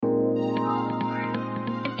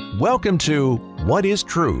Welcome to What is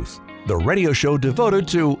Truth, the radio show devoted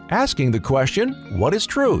to asking the question, what is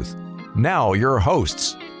truth? Now your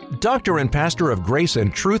hosts, Doctor and Pastor of Grace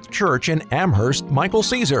and Truth Church in Amherst, Michael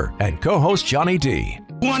Caesar, and co-host Johnny D.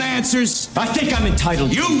 Want answers? I think I'm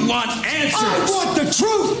entitled. You want answers? I want the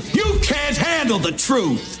truth! You can't handle the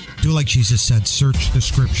truth! Do like Jesus said, search the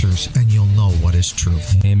scriptures and you'll know what is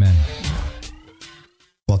truth. Amen.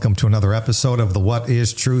 Welcome to another episode of the What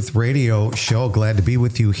is Truth radio show. Glad to be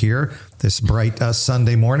with you here this bright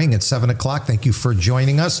Sunday morning at 7 o'clock. Thank you for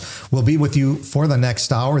joining us. We'll be with you for the next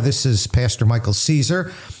hour. This is Pastor Michael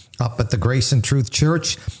Caesar up at the Grace and Truth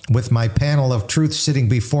Church with my panel of truth sitting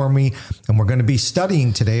before me. And we're going to be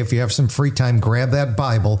studying today. If you have some free time, grab that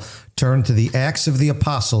Bible, turn to the Acts of the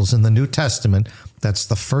Apostles in the New Testament. That's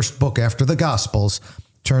the first book after the Gospels.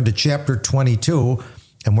 Turn to chapter 22,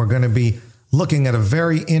 and we're going to be looking at a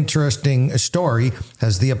very interesting story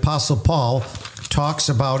as the Apostle Paul talks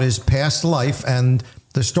about his past life and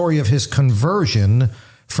the story of his conversion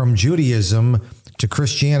from Judaism to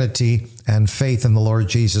Christianity and faith in the Lord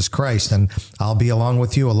Jesus Christ. And I'll be along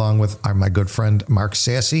with you, along with my good friend Mark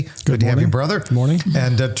Sassy. Good to have you, brother. Good morning.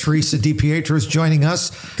 And Teresa DiPietro is joining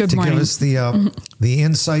us to give us the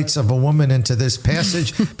insights of a woman into this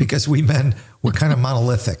passage, because we men, we're kind of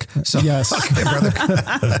monolithic. So, yes. Okay, brother.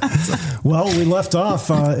 Well, we left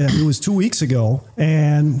off, it was 2 weeks ago.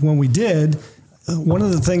 And when we did, one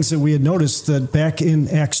of the things that we had noticed that back in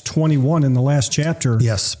Acts 21 in the last chapter,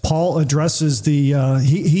 yes, Paul addresses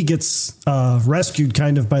he gets rescued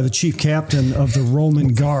kind of by the chief captain of the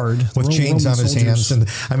Roman guard. With chains on his hands. And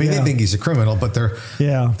I mean, they think he's a criminal, but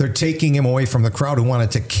they're taking him away from the crowd who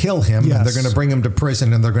wanted to kill him. Yes. And they're going to bring him to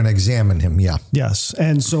prison and they're going to examine him. Yeah. Yes.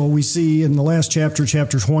 And so we see in the last chapter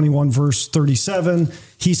 21, verse 37,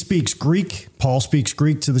 he speaks Greek. Paul speaks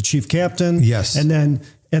Greek to the chief captain. Yes. And then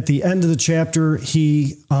at the end of the chapter,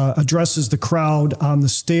 he addresses the crowd on the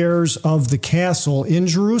stairs of the castle in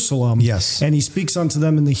Jerusalem. Yes. And he speaks unto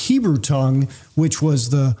them in the Hebrew tongue, which was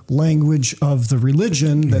the language of the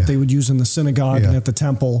religion that they would use in the synagogue and at the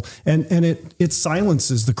temple. And it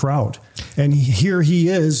silences the crowd. And here he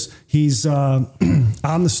is. He's on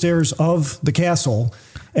the stairs of the castle.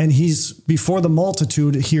 And he's before the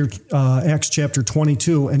multitude here, Acts chapter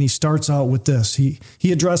 22, and he starts out with this.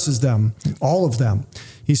 He addresses them, all of them.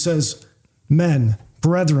 He says, "Men,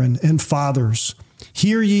 brethren, and fathers,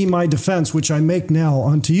 hear ye my defense, which I make now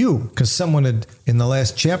unto you." Because someone had, in the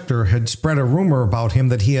last chapter, had spread a rumor about him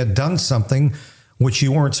that he had done something which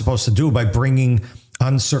you weren't supposed to do by bringing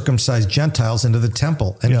uncircumcised Gentiles into the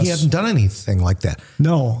temple. And he hadn't done anything like that.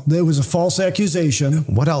 No, there was a false accusation.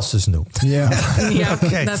 What else is new? Yeah. Yeah,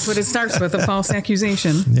 Okay. That's what it starts with, a false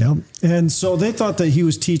accusation. Yeah. And so they thought that he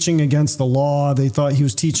was teaching against the law. They thought he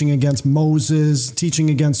was teaching against Moses, teaching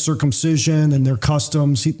against circumcision and their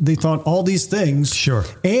customs. They thought all these things. Sure.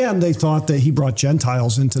 And they thought that he brought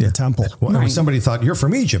Gentiles into the temple. Well, somebody thought, you're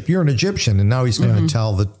from Egypt, you're an Egyptian, and now he's going to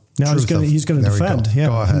tell the Now truth he's going to defend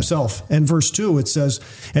himself. And verse 2, it says,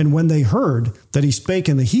 "And when they heard that he spake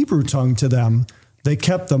in the Hebrew tongue to them, they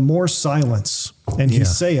kept the more silence. And he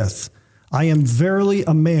saith, I am verily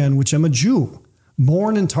a man which am a Jew,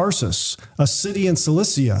 born in Tarsus, a city in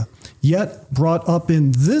Cilicia, yet brought up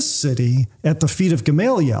in this city at the feet of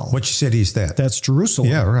Gamaliel." Which city is that? That's Jerusalem.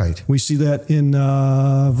 Yeah, right. We see that in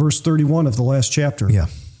verse 31 of the last chapter. Yeah.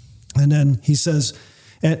 And then he says,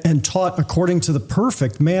 and taught according to the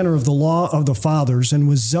perfect manner of the law of the fathers, and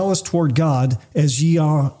was zealous toward God, as ye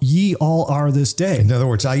all are this day. In other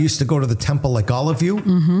words, I used to go to the temple like all of you.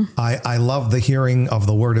 Mm-hmm. I love the hearing of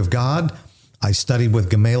the word of God. I studied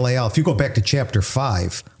with Gamaliel. If you go back to chapter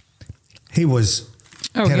 5, he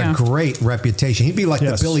had a great reputation. He'd be like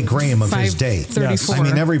the Billy Graham of his day. 5:34. I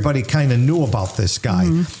mean, everybody kind of knew about this guy.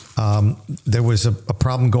 Mm-hmm. There was a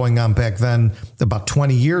problem going on back then, about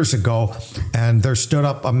 20 years ago, and there stood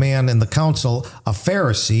up a man in the council, a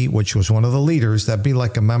Pharisee, which was one of the leaders, that'd be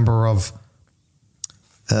like a member of,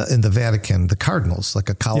 in the Vatican, the cardinals, like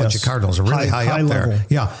a college of cardinals, really high up level. there.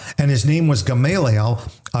 Yeah, and his name was Gamaliel,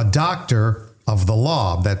 a doctor of the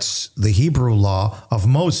law. That's the Hebrew law of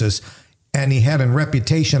Moses. And he had a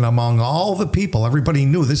reputation among all the people. Everybody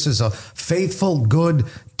knew this is a faithful, good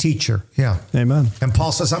teacher. Yeah. Amen. And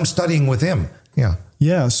Paul says, I'm studying with him. Yeah.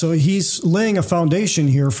 Yeah. So he's laying a foundation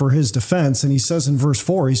here for his defense. And he says in verse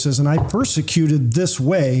 4, he says, "And I persecuted this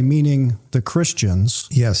way," meaning the Christians.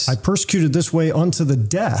 Yes. "I persecuted this way unto the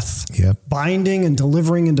death, binding and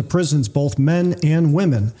delivering into prisons both men and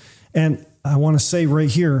women." And I want to say right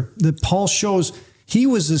here that Paul shows he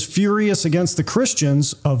was as furious against the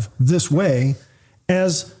Christians of this way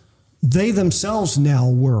as they themselves now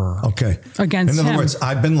were. Okay. Against In other him. words,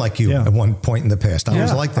 I've been like you at one point in the past. I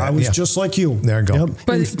was like that. I was just like you. There you go.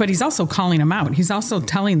 But he's also calling them out. He's also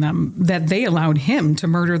telling them that they allowed him to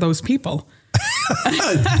murder those people.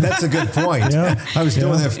 That's a good point. I was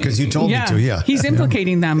doing that because you told me to. Yeah. He's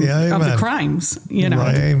implicating them of the amen. crimes, you know.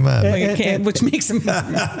 Right, amen. Which makes him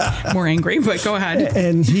more angry, but go ahead.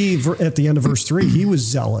 And he, at the end of verse 3, he was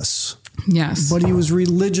zealous. Yes. But he was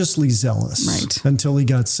religiously zealous. Right. Until he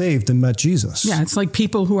got saved and met Jesus. Yeah, it's like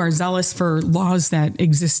people who are zealous for laws that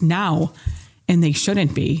exist now, and they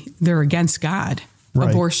shouldn't be. They're against God. Right.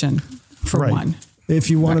 Abortion, for one. If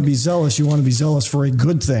you want to be zealous, you want to be zealous for a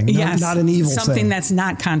good thing, not an evil thing. Something that's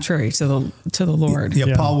not contrary to the Lord.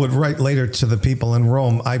 Yeah, Paul would write later to the people in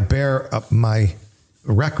Rome, I bear up my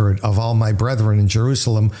record of all my brethren in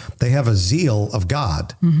Jerusalem. They have a zeal of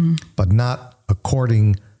God, but not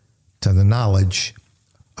according to the knowledge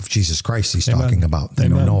of Jesus Christ he's talking about. They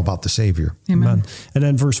don't know about the Savior. Amen. And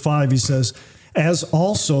then verse 5, he says, as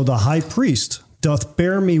also the high priest doth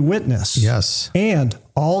bear me witness. Yes. And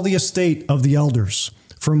all the estate of the elders,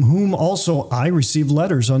 from whom also I received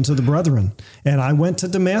letters unto the brethren. And I went to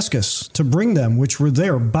Damascus to bring them which were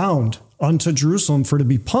there bound unto Jerusalem for to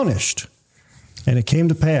be punished. And it came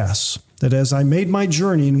to pass that as I made my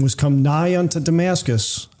journey and was come nigh unto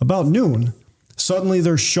Damascus about noon, suddenly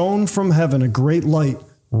there shone from heaven a great light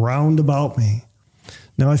round about me.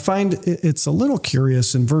 Now I find it's a little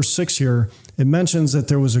curious in verse 6 here. It mentions that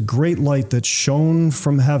there was a great light that shone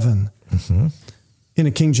from heaven in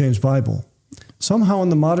a King James Bible. Somehow in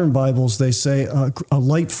the modern Bibles, they say a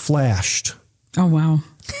light flashed. Oh, wow.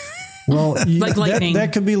 Well, like lightning.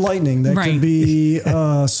 That could be lightning. That could be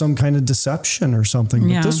some kind of deception or something.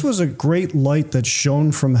 But this was a great light that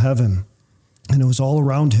shone from heaven, and it was all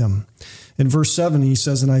around him. In verse 7, he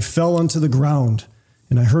says, and I fell unto the ground,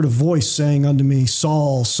 and I heard a voice saying unto me,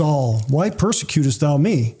 Saul, Saul, why persecutest thou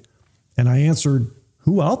me? And I answered,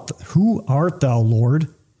 Who art thou, Lord?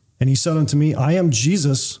 And he said unto me, I am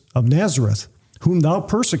Jesus of Nazareth, whom thou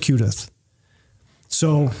persecutest.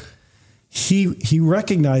 So he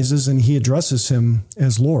recognizes and he addresses him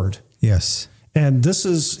as Lord. Yes. And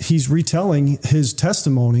he's retelling his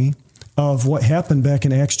testimony of what happened back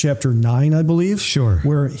in Acts chapter 9, I believe. Sure.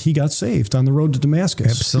 Where he got saved on the road to Damascus.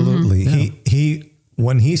 Absolutely. He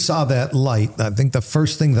when he saw that light, I think the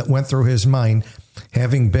first thing that went through his mind,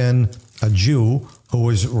 having been a Jew who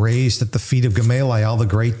was raised at the feet of Gamaliel, the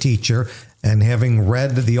great teacher, and having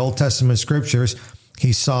read the Old Testament scriptures,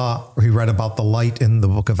 he read about the light in the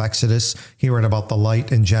book of Exodus. He read about the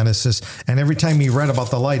light in Genesis. And every time he read about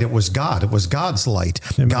the light, it was God. It was God's light.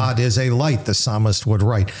 Amen. God is a light, the psalmist would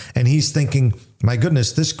write. And he's thinking, my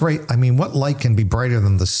goodness, what light can be brighter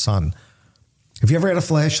than the sun? Have you ever had a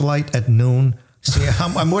flashlight at noon? See,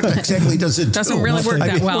 what exactly does it do? Doesn't really work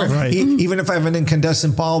that well. Right. Even if I have an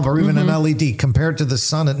incandescent bulb or even an LED, compared to the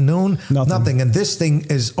sun at noon, nothing. And this thing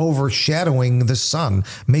is overshadowing the sun,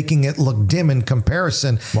 making it look dim in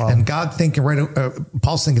comparison. Wow. And God thinking,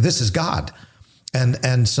 Paul's thinking, this is God.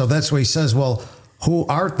 And so that's why he says, well, who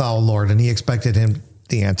art thou, Lord? And he expected him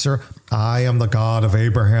the answer, I am the God of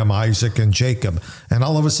Abraham, Isaac, and Jacob. And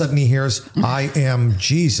all of a sudden he hears, I am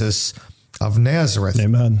Jesus of Nazareth.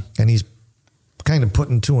 Amen. And he's kind of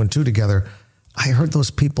putting two and two together. I heard those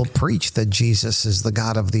people preach that Jesus is the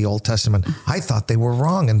God of the Old Testament. I thought they were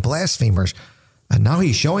wrong and blasphemers. And now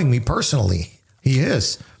he's showing me personally. He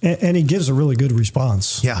is. And he gives a really good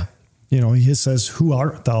response. Yeah. He says, who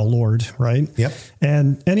art thou, Lord? Right? Yep.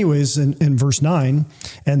 And anyways, in verse 9,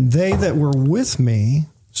 and they that were with me,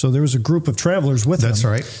 so there was a group of travelers with him. That's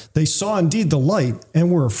right. They saw indeed the light and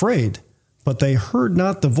were afraid, but they heard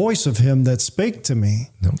not the voice of him that spake to me.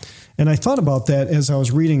 Nope. And I thought about that as I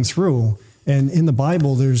was reading through. And in the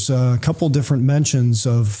Bible, there's a couple different mentions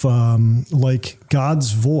of like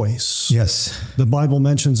God's voice. Yes. The Bible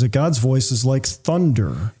mentions that God's voice is like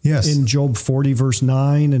thunder. Yes. In Job 40, verse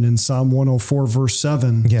 9, and in Psalm 104, verse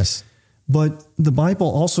 7. Yes. But the Bible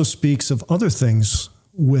also speaks of other things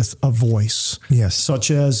with a voice. Yes. Such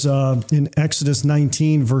as in Exodus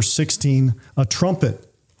 19, verse 16, a trumpet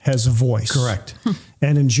has a voice. Correct.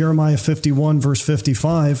 And in Jeremiah 51, verse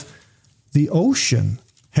 55, the ocean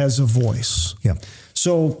has a voice. Yeah.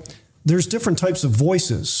 So there's different types of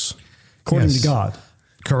voices according to God.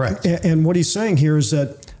 Correct. And what he's saying here is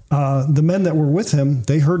that the men that were with him,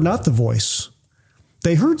 they heard not the voice.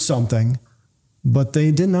 They heard something, but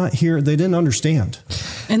they did not hear, they didn't understand.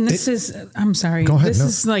 And I'm sorry. Go ahead. This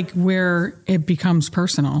is like where it becomes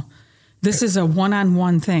personal. This is a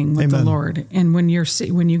one-on-one thing with the Lord. And when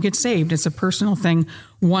you get saved, it's a personal thing,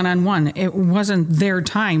 one-on-one. It wasn't their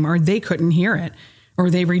time or they couldn't hear it. or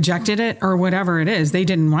they rejected it or whatever it is. They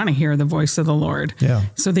didn't want to hear the voice of the Lord. Yeah.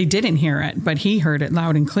 So they didn't hear it, but he heard it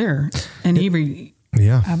loud and clear, and he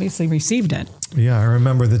obviously received it. Yeah, I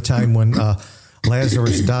remember the time when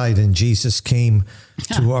Lazarus died and Jesus came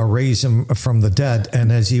to raise him from the dead.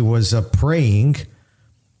 And as he was praying,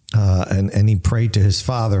 and he prayed to his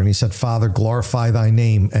Father, and he said, Father, glorify thy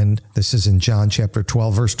name. And this is in John chapter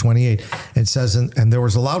 12, verse 28. It says, and there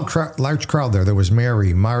was a large crowd there. There was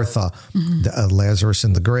Mary, Martha, Lazarus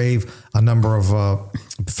in the grave, a number of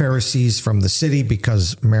Pharisees from the city,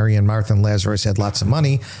 because Mary and Martha and Lazarus had lots of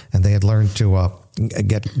money, and they had learned to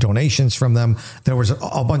get donations from them. There was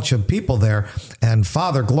a bunch of people there, and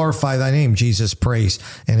Father, glorify thy name, Jesus prays.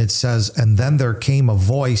 And it says, and then there came a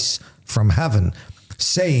voice from heaven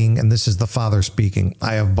saying, and this is the Father speaking,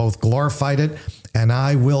 I have both glorified it and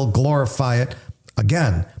I will glorify it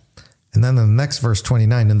again. And then in the next verse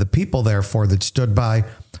 29, and the people therefore that stood by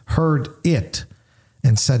heard it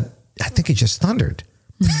and said, I think it just thundered.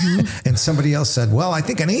 Mm-hmm. And somebody else said, well, I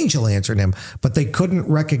think an angel answered him, but they couldn't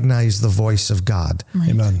recognize the voice of God.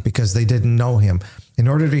 Amen. Because they didn't know him. In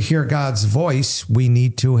order to hear God's voice, we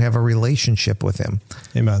need to have a relationship with him.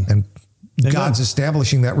 Amen. And God's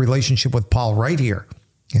establishing that relationship with Paul right here.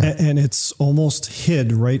 Yeah. And it's almost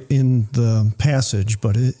hid right in the passage,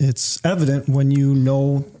 but it's evident when you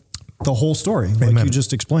know the whole story, like Amen. you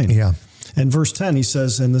just explained. Yeah. And verse 10, he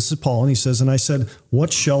says, and this is Paul, and he says, and I said,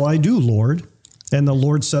 what shall I do, Lord? And the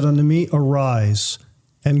Lord said unto me, arise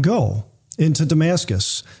and go into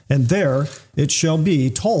Damascus, and there it shall be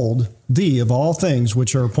told thee of all things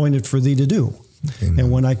which are appointed for thee to do. Amen.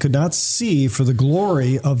 And when I could not see for the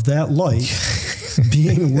glory of that light,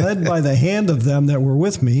 being led by the hand of them that were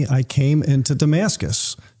with me, I came into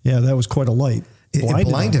Damascus. Yeah, that was quite a light. It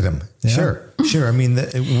blinded him. Yeah. Sure. I mean,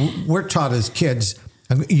 we're taught as kids,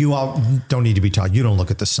 you all don't need to be taught. You don't look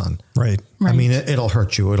at the sun. Right. I mean, it'll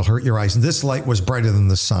hurt you. It'll hurt your eyes. And this light was brighter than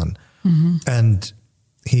the sun. Mm-hmm. And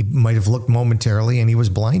he might have looked momentarily and he was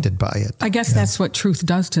blinded by it. I guess that's what truth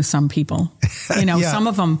does to some people. You know, some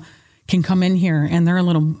of them can come in here and they're a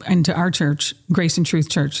little into our church, Grace and Truth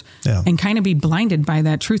Church, and kind of be blinded by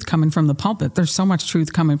that truth coming from the pulpit. There's so much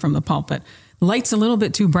truth coming from the pulpit. Light's a little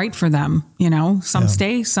bit too bright for them. You know, some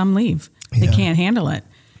stay, some leave. They can't handle it.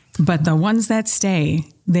 But the ones that stay,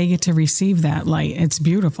 they get to receive that light. It's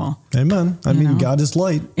beautiful. Amen. I mean, God is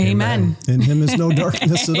light. Amen. In him is no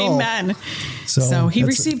darkness at all. Amen. So he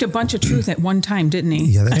received a bunch of truth at one time, didn't he?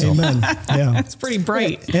 Yeah, that's Amen. Yeah. That's pretty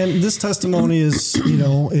bright. And this testimony is, you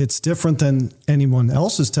know, it's different than anyone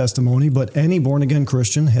else's testimony, but any born again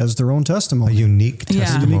Christian has their own testimony. A unique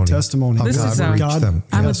testimony. Unique testimony. This is God. Them.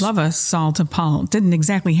 I would love a Saul to Paul. Didn't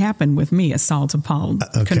exactly happen with me, a Saul to Paul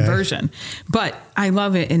conversion. But I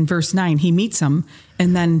love it in verse 9. He meets him,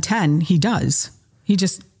 and then 10, he does. He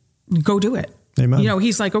just, go do it. Amen. You know,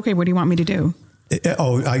 he's like, okay, what do you want me to do?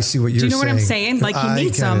 Oh, I see what you're saying. Do you know what I'm saying? Like he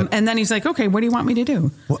meets him, and then he's like, okay, what do you want me to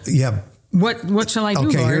do? Well, yeah. What shall I do,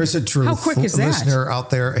 Okay, Lord? here's the truth. How quick is that? Listener out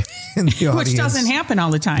there in the audience. Which doesn't happen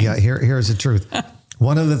all the time. Yeah, here's the truth.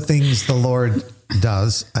 One of the things the Lord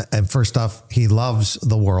does, and first off, he loves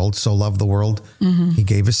the world, so loved the world, he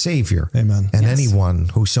gave a Savior. Amen. And anyone,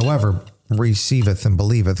 whosoever receiveth and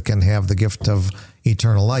believeth can have the gift of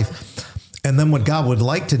eternal life. And then what God would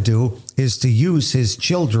like to do is to use his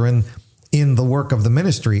children in the work of the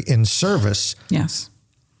ministry, in service. Yes.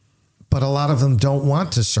 But a lot of them don't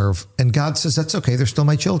want to serve. And God says, that's okay. They're still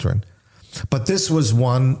my children. But this was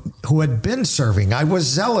one who had been serving. I was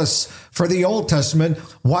zealous for the Old Testament.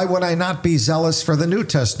 Why would I not be zealous for the New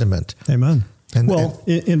Testament? Amen.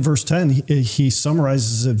 In verse 10, he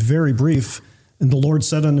summarizes it very brief. And the Lord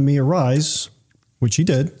said unto me, arise, which he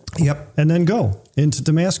did. Yep. And then go into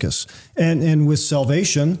Damascus. And with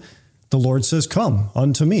salvation, the Lord says, come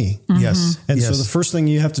unto me. Mm-hmm. Yes. And so the first thing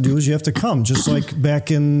you have to do is you have to come. Just like back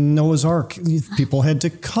in Noah's Ark, people had to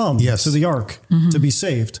come to the ark to be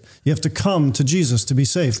saved. You have to come to Jesus to be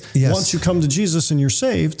saved. Yes. Once you come to Jesus and you're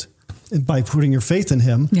saved, by putting your faith in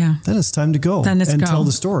him, then it's time to go and tell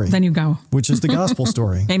the story. Then you go. Which is the gospel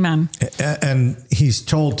story. Amen. And he's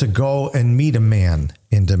told to go and meet a man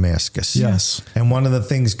in Damascus. Yes. And one of the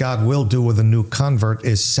things God will do with a new convert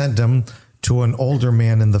is send him to an older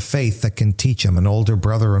man in the faith that can teach him, an older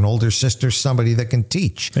brother, an older sister, somebody that can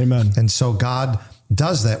teach. Amen. And so God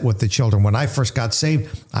does that with the children. When I first got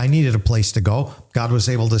saved, I needed a place to go. God was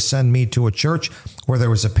able to send me to a church where there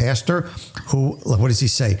was a pastor who, what does he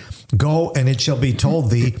say? Go and it shall be told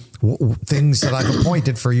thee things that I've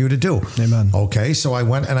appointed for you to do. Amen. Okay, so I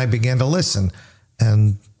went and I began to listen.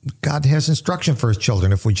 And God has instruction for his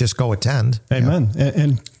children if we just go attend. Amen.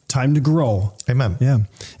 And time to grow. Amen. Yeah.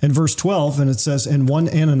 In verse 12, and it says, and one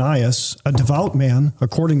Ananias, a devout man,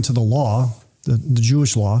 according to the law, the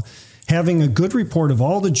Jewish law, having a good report of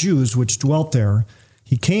all the Jews which dwelt there,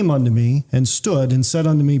 he came unto me and stood and said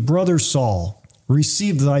unto me, Brother Saul,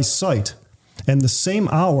 receive thy sight. And the same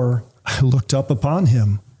hour I looked up upon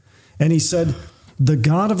him. And he said, the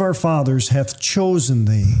God of our fathers hath chosen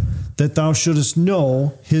thee, that thou shouldest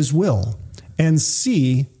know his will, and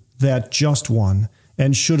see that just one,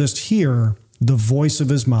 and shouldest hear the voice of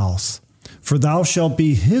his mouth. For thou shalt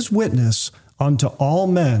be his witness unto all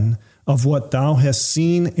men of what thou hast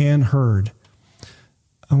seen and heard.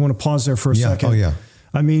 I want to pause there for a second. Oh, yeah.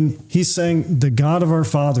 I mean, he's saying the God of our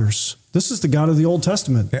fathers. This is the God of the Old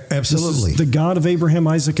Testament. Absolutely. This is the God of Abraham,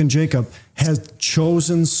 Isaac, and Jacob has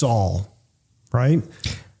chosen Saul, right?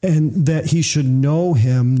 And that he should know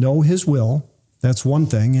him, know his will. That's one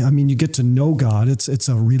thing. I mean, you get to know God. It's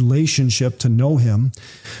a relationship to know him.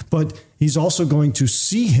 But he's also going to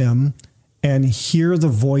see him and hear the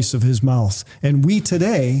voice of his mouth. And we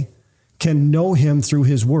today can know him through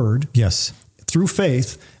his word. Yes. Through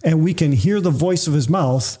faith. And we can hear the voice of his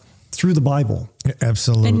mouth through the Bible.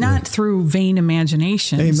 Absolutely. And not through vain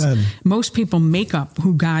imaginations. Amen. Most people make up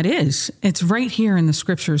who God is. It's right here in the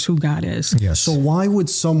scriptures who God is. Yes. So why would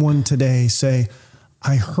someone today say,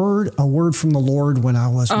 I heard a word from the Lord when I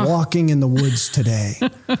was walking in the woods today?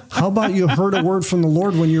 How about you heard a word from the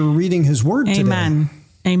Lord when you were reading his word today? Amen.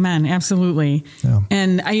 Amen. Absolutely. Yeah.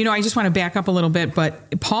 And, I just want to back up a little bit,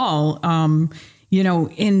 but Paul,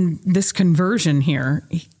 in this conversion here,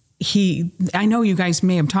 I know you guys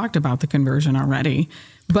may have talked about the conversion already,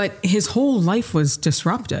 but his whole life was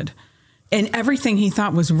disrupted. And everything he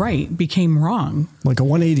thought was right became wrong. Like a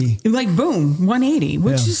 180. Like, boom, 180,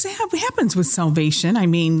 which just happens with salvation. I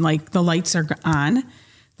mean, like the lights are on,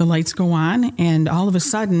 the lights go on, and all of a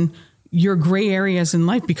sudden your gray areas in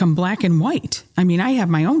life become black and white. I mean, I have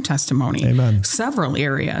my own testimony. Amen. Several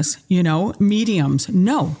areas, mediums.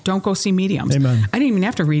 No, don't go see mediums. Amen. I didn't even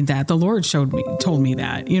have to read that. The Lord told me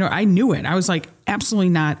that. I knew it. I was like, absolutely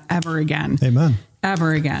not ever again. Amen.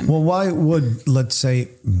 Ever again. Well, why would, let's say,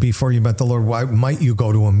 before you met the Lord, why might you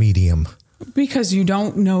go to a medium? Because you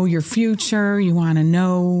don't know your future. You want to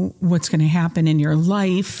know what's going to happen in your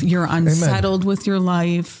life. You're unsettled with your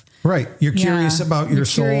life. Right. You're curious about your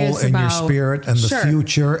soul and your spirit and the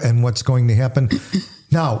future and what's going to happen.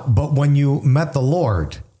 Now, but when you met the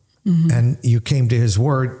Lord and you came to his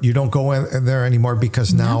word, you don't go in there anymore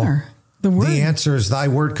because now the answer is thy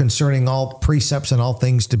word concerning all precepts and all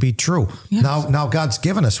things to be true. Yes. Now God's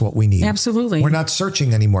given us what we need. Absolutely. We're not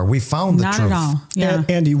searching anymore. We found the truth. Not at all. Yeah.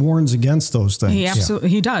 And he warns against those things.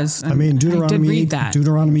 He does. I mean, Deuteronomy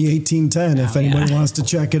 18:10, if anybody wants to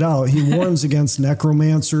check it out, he warns against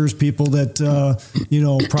necromancers, people that,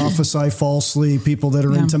 prophesy falsely, people that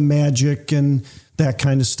are into magic and that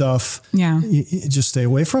kind of stuff. Yeah. You just stay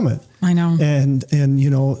away from it. I know. And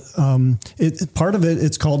part of it,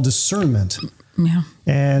 it's called discernment. Yeah.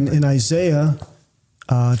 And in Isaiah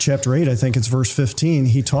chapter 8, I think it's verse 15,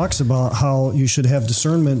 he talks about how you should have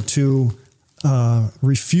discernment to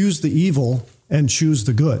refuse the evil and choose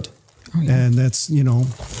the good. Oh, yeah. And that's,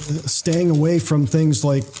 staying away from things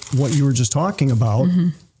like what you were just talking about. Mm-hmm.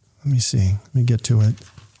 Let me see. Let me get to it.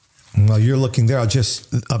 Well, you're looking there.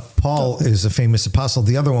 Paul is a famous apostle.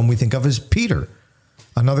 The other one we think of is Peter,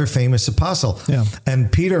 another famous apostle. Yeah. And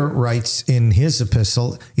Peter writes in his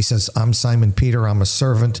epistle, he says, I'm Simon Peter. I'm a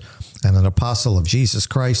servant and an apostle of Jesus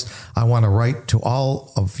Christ. I want to write to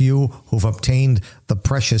all of you who've obtained the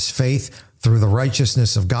precious faith through the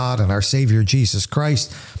righteousness of God and our Savior Jesus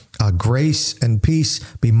Christ. Grace and peace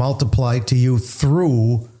be multiplied to you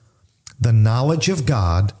through the knowledge of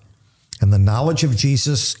God and the knowledge of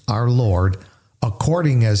Jesus our Lord,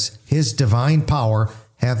 according as his divine power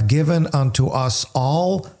hath given unto us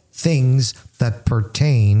all things that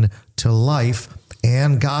pertain to life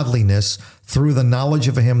and godliness through the knowledge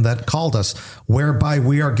of him that called us, whereby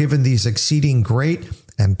we are given these exceeding great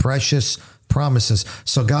and precious promises.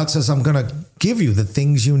 So God says, I'm going to give you the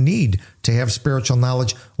things you need to have spiritual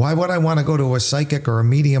knowledge. Why would I want to go to a psychic or a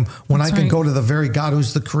medium when I can go to the very God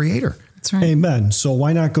who's the creator? That's right. Amen. So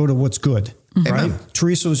why not go to what's good? Mm-hmm. Right? Amen.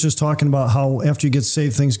 Teresa was just talking about how after you get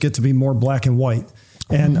saved, things get to be more black and white.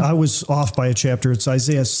 And I was off by a chapter. It's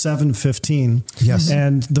Isaiah 7:15. Yes.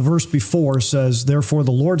 And the verse before says, therefore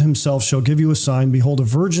the Lord himself shall give you a sign. Behold, a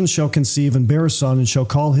virgin shall conceive and bear a son and shall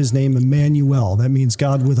call his name Emmanuel. That means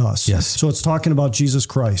God with us. Yes. So it's talking about Jesus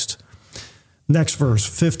Christ. Next verse,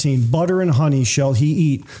 15. Butter and honey shall he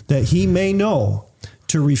eat, that he may know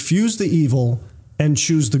to refuse the evil and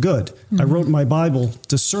choose the good. Mm-hmm. I wrote in my Bible,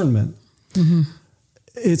 discernment. Mm-hmm.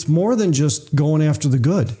 It's more than just going after the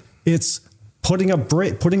good. it's putting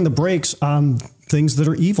the brakes on things that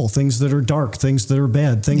are evil, things that are dark, things that are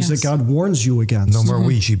bad, things that God warns you against. No more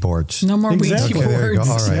Ouija boards. No more Ouija boards. There you go.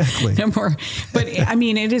 All right. Exactly. No more. But I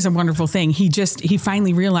mean, it is a wonderful thing. He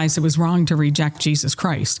finally realized it was wrong to reject Jesus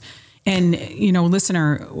Christ. And,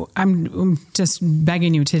 listener, I'm just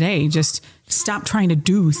begging you today, just stop trying to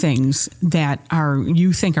do things that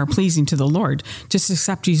you think are pleasing to the Lord. Just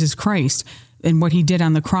accept Jesus Christ and what he did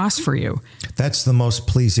on the cross for you. That's the most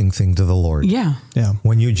pleasing thing to the Lord. Yeah. Yeah.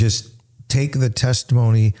 When you just take the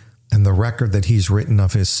testimony and the record that he's written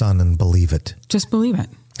of his son and believe it. Just believe it.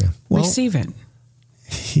 Yeah. Receive it.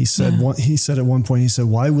 He said. Yeah. He said at one point. He said,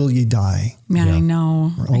 "Why will ye die?" Yeah, I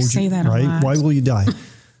know. I say that right? a lot. Why will you die?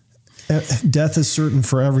 Death is certain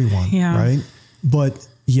for everyone. Yeah. Right. But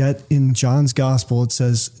yet in John's gospel it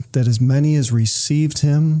says that as many as received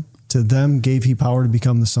him, to them gave he power to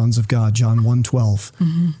become the sons of God, John 1:12.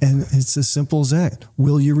 Mm-hmm. And it's as simple as that.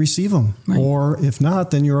 Will you receive him? Right. Or if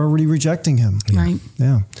not, then you're already rejecting him. Right.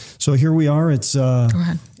 Yeah. So here we are. It's Go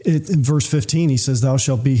ahead. In verse 15, he says, "Thou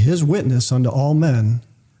shalt be his witness unto all men."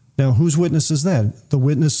 Now, whose witness is that? The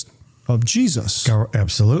witness of Jesus.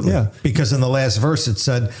 Absolutely. Yeah. Because in the last verse it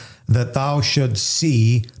said that thou should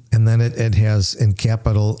see, and then it has in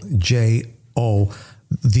capital J-O,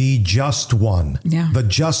 the just one. Yeah. The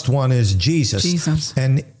just one is Jesus. Jesus.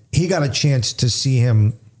 And he got a chance to see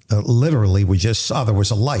him literally. We just saw there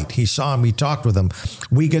was a light. He saw him. He talked with him.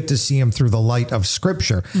 We get to see him through the light of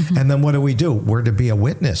Scripture. Mm-hmm. And then what do? We're to be a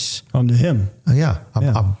witness. Unto him.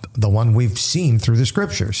 The one we've seen through the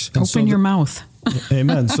Scriptures. Open your mouth.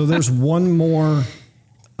 Amen. So there's one more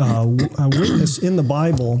witness in the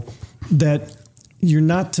Bible that you're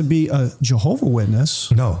not to be a Jehovah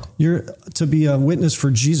Witness. No. You're to be a witness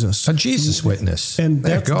for Jesus. A Jesus witness. And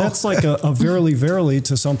that's like a verily, verily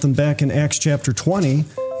to something back in Acts chapter 20,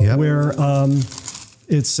 where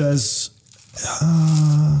it says,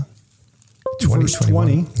 verse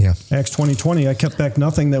 20, Acts 20:20, "I kept back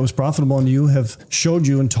nothing that was profitable unto you, have showed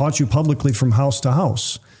you and taught you publicly from house to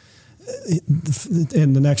house."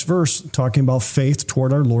 In the next verse, talking about faith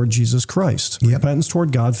toward our Lord Jesus Christ. Yep. Repentance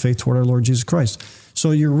toward God, faith toward our Lord Jesus Christ. So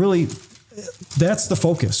that's the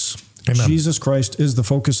focus. Amen. Jesus Christ is the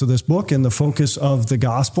focus of this book and the focus of the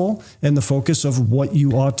gospel and the focus of what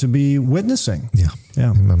you ought to be witnessing. Yeah.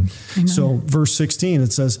 Amen. So verse 16,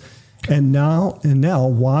 it says, And now,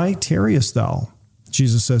 why tarriest thou?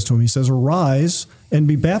 Jesus says to him, he says, "Arise and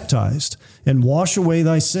be baptized and wash away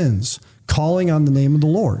thy sins, calling on the name of the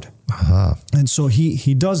Lord." Uh-huh. And so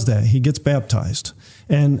he does that. He gets baptized.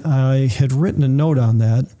 And I had written a note on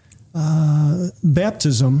that.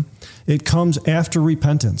 Baptism, it comes after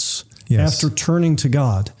repentance, after turning to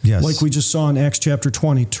God. Yes. Like we just saw in Acts chapter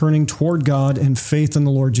 20, turning toward God and faith in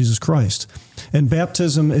the Lord Jesus Christ. And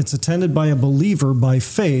baptism, it's attended by a believer by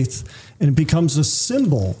faith, and it becomes a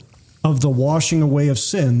symbol of the washing away of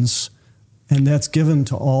sins. And that's given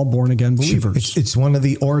to all born-again believers. It's one of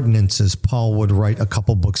the ordinances Paul would write a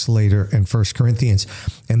couple books later in 1 Corinthians.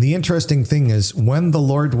 And the interesting thing is, when the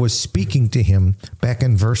Lord was speaking to him back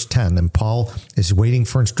in verse 10, and Paul is waiting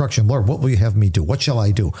for instruction, "Lord, what will you have me do? What shall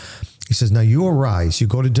I do?" He says, "Now you arise, you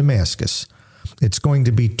go to Damascus. It's going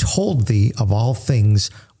to be told thee of all things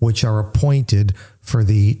which are appointed for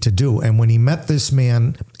thee to do." And when he met this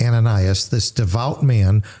man, Ananias, this devout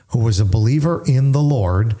man who was a believer in the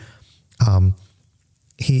Lord,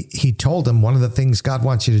 he told him one of the things God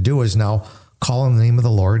wants you to do is now call on the name of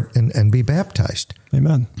the Lord and be baptized.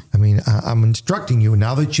 Amen. I mean, I'm instructing you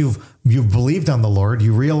now that you've believed on the Lord,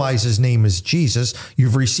 you realize his name is Jesus,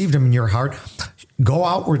 you've received him in your heart, go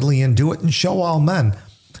outwardly and do it and show all men.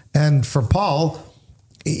 And for Paul,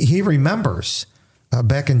 he remembers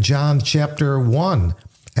back in John chapter 1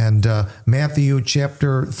 and Matthew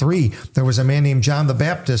chapter 3, there was a man named John the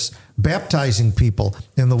Baptist baptizing people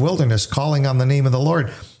in the wilderness, calling on the name of the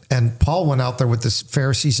Lord. And Paul went out there with the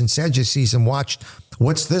Pharisees and Sadducees and watched,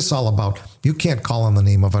 what's this all about? You can't call on the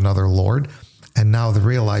name of another Lord. And now they're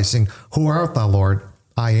realizing, who art thou, Lord?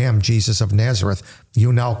 I am Jesus of Nazareth.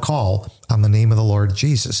 You now call on the name of the Lord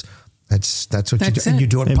Jesus. That's what you do. And you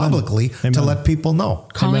do it publicly to let people know.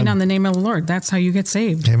 Calling on the name of the Lord. That's how you get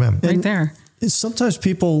saved. Amen. Right there. Sometimes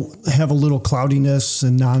people have a little cloudiness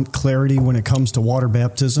and non-clarity when it comes to water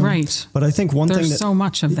baptism. Right. But I think there's so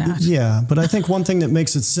much of that. Yeah. But I think one thing that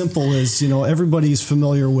makes it simple is, everybody's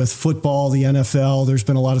familiar with football, the NFL. There's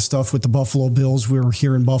been a lot of stuff with the Buffalo Bills. We were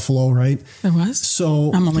here in Buffalo, right? There was?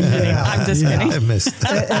 So I'm only kidding. I'm just kidding. I missed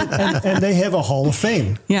that. And they have a Hall of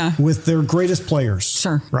Fame. Yeah. With their greatest players.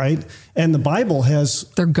 Sure. Right? And the Bible has...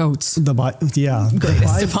 They're goats. Greatest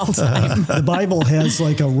of all time. The Bible has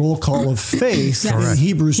like a roll call of faith faith in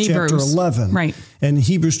Hebrews chapter 11. Right. And in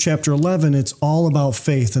Hebrews chapter 11, it's all about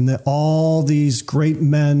faith, and that all these great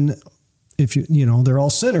men, if they're all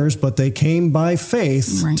sinners, but they came by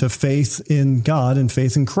faith to faith in God and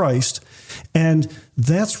faith in Christ. And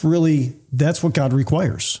that's what God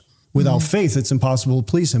requires. Without faith, it's impossible to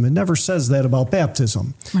please him. It never says that about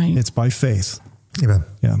baptism. Right. It's by faith. Amen.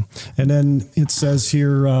 Yeah. And then it says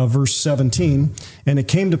here, verse 17, and it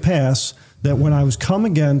came to pass that when I was come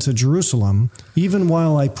again to Jerusalem, even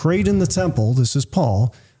while I prayed in the temple, this is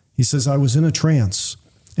Paul, he says, I was in a trance,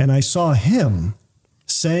 and I saw him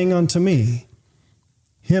saying unto me,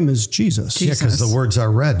 him is Jesus. Yeah, because the words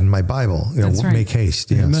are read in my Bible. Make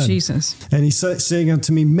haste. Yes. Amen. Jesus. And he said, saying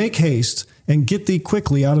unto me, make haste and get thee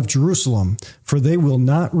quickly out of Jerusalem, for they will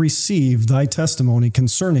not receive thy testimony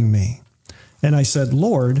concerning me. And I said,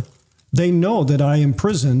 Lord, they know that I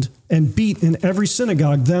imprisoned and beat in every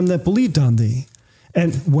synagogue them that believed on thee.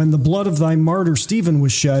 And when the blood of thy martyr Stephen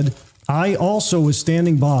was shed, I also was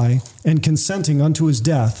standing by and consenting unto his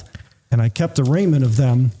death, and I kept the raiment of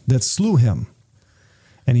them that slew him.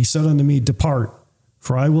 And he said unto me, depart,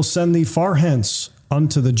 for I will send thee far hence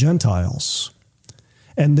unto the Gentiles.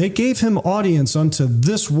 And they gave him audience unto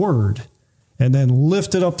this word, and then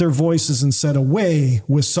lifted up their voices and said, away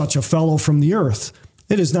with such a fellow from the earth.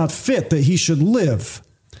 It is not fit that he should live.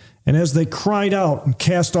 And as they cried out and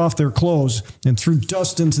cast off their clothes and threw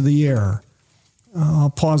dust into the air.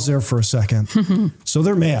 I'll pause there for a second. So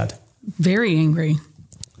they're mad. Very angry.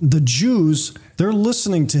 The Jews, they're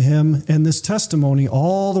listening to him and this testimony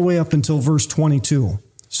all the way up until verse 22.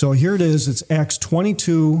 So here it is. It's Acts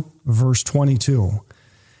 22, verse 22.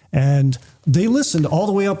 And they listened all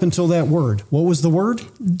the way up until that word. What was the word?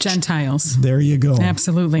 Gentiles. There you go.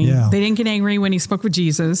 Absolutely. Yeah. They didn't get angry when he spoke with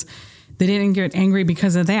Jesus. They didn't get angry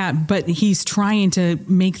because of that, but he's trying to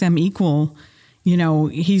make them equal.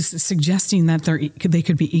 He's suggesting that they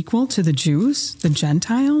could be equal to the Jews, the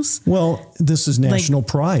Gentiles. Well, this is national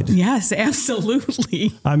pride. Yes,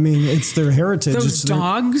 absolutely. I mean, it's their heritage. Those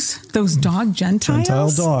dog Gentiles.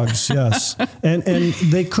 Gentile dogs, yes. and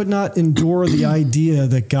they could not endure the idea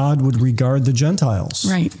that God would regard the Gentiles.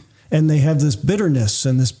 Right. And they have this bitterness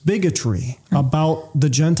and this bigotry about the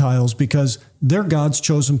Gentiles because they're God's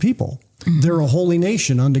chosen people. Mm-hmm. They're a holy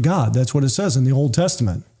nation unto God. That's what it says in the Old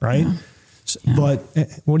Testament, right? Yeah. Yeah. But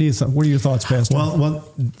what are your thoughts, Pastor? Well,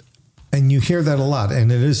 and you hear that a lot,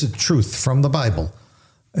 and it is a truth from the Bible.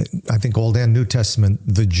 I think Old and New Testament,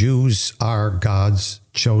 the Jews are God's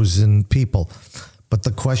chosen people. But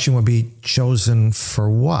the question would be, chosen for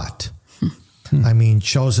what? I mean,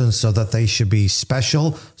 chosen so that they should be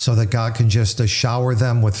special, so that God can just shower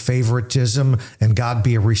them with favoritism and God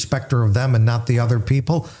be a respecter of them and not the other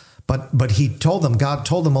people. But God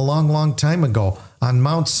told them a long, long time ago on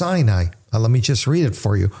Mount Sinai. Let me just read it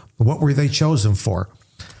for you. What were they chosen for?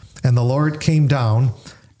 And the Lord came down,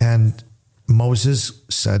 and Moses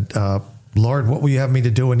said, Lord, what will you have me to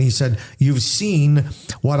do? And he said, you've seen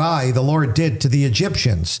what I, the Lord, did to the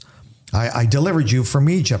Egyptians. I delivered you from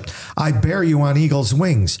Egypt. I bear you on eagle's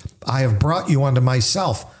wings. I have brought you unto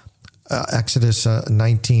myself. Exodus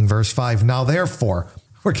 19, verse 5. Now, therefore,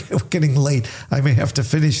 we're getting late. I may have to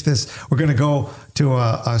finish this. We're going to go to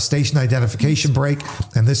a station identification break.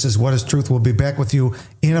 And this is What is Truth. We'll be back with you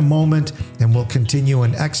in a moment. And we'll continue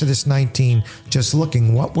in Exodus 19, just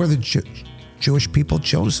looking, what were the Jewish people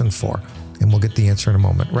chosen for? And we'll get the answer in a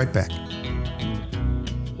moment. Right back.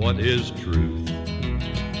 What is truth?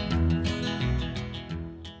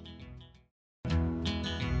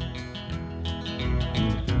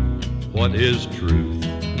 What is truth?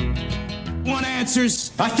 Want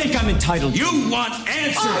answers? I think I'm entitled. You want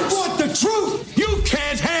answers? I want the truth. You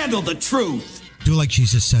can't handle the truth. Do like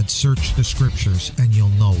Jesus said, search the scriptures and you'll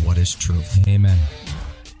know what is truth. Amen.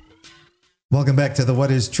 Welcome back to the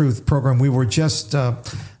What is Truth program. We were just, at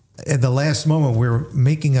the last moment, we were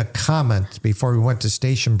making a comment before we went to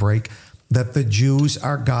station break that the Jews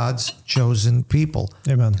are God's chosen people.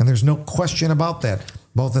 Amen. And there's no question about that,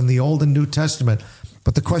 both in the Old and New Testament.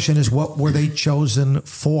 But the question is, what were they chosen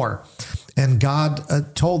for? And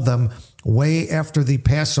God told them way after the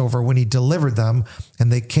Passover when he delivered them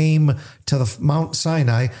and they came to the Mount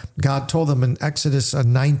Sinai, God told them in Exodus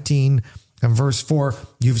 19 and verse 4,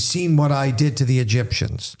 you've seen what I did to the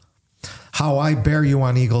Egyptians, how I bear you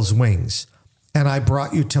on eagle's wings, and I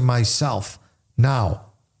brought you to myself. Now,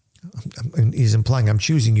 and he's implying I'm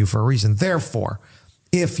choosing you for a reason. Therefore,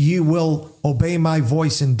 if you will obey my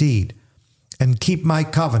voice indeed and keep my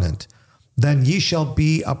covenant, then ye shall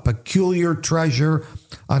be a peculiar treasure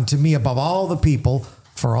unto me above all the people,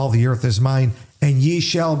 for all the earth is mine, and ye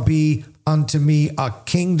shall be unto me a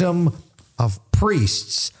kingdom of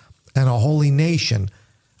priests and a holy nation.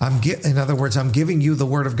 In other words, I'm giving you the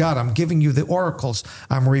word of God. I'm giving you the oracles.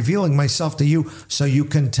 I'm revealing myself to you so you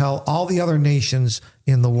can tell all the other nations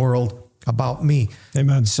in the world about me.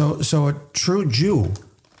 Amen. So a true Jew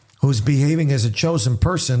who's behaving as a chosen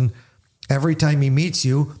person, every time he meets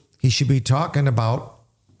you, he should be talking about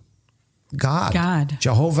God,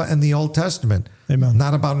 Jehovah in the Old Testament. Amen.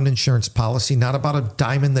 Not about an insurance policy, not about a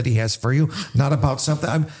diamond that he has for you, not about something.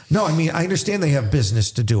 I understand they have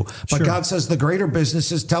business to do, but sure. God says the greater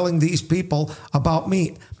business is telling these people about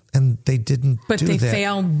me, and they didn't do that. But they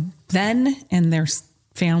failed then, and they're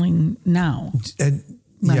failing now.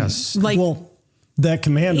 Yes. That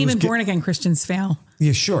command even born-again Christians fail.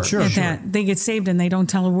 Yeah, sure. That they get saved and they don't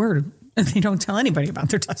tell a word. They don't tell anybody about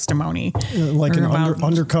their testimony. Like an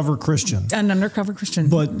undercover Christian. An undercover Christian.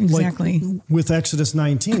 But exactly. With Exodus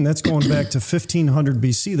 19, that's going back to 1500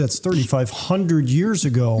 BC. That's 3,500 years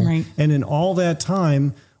ago. Right. And in all that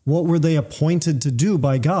time, what were they appointed to do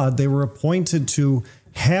by God? They were appointed to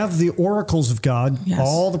have the oracles of God, yes.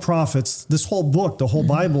 All the prophets. This whole book, the whole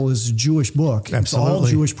Bible is a Jewish book. Absolutely. It's all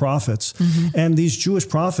Jewish prophets. Mm-hmm. And these Jewish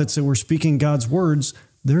prophets that were speaking God's words,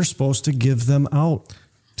 they're supposed to give them out.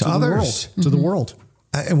 To others, to the world.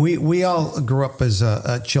 And we all grew up as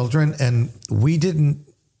children, and we didn't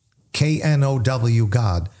KNOW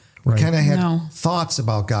God. We kind of had thoughts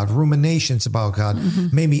about God, ruminations about God,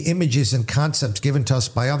 maybe images and concepts given to us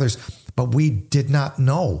by others, but we did not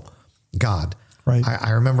know God. Right. I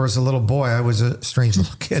remember as a little boy, I was a strange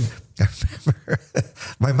little kid. I remember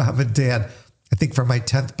my mom and dad, I think for my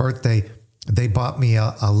 10th birthday, they bought me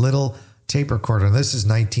a little tape recorder. And this is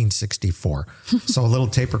 1964. So a little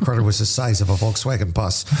tape recorder was the size of a Volkswagen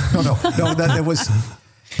bus. No, that was,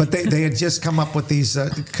 but they had just come up with these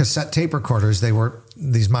cassette tape recorders. They were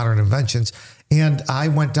these modern inventions. And I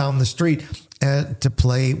went down the street to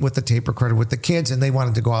play with the tape recorder with the kids, and they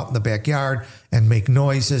wanted to go out in the backyard and make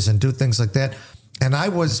noises and do things like that. And I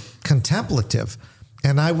was contemplative.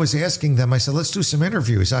 And I was asking them, I said, let's do some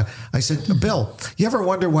interviews. I said, Bill, you ever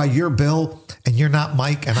wonder why you're Bill and you're not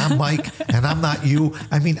Mike and I'm Mike and I'm not you?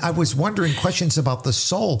 I mean, I was wondering questions about the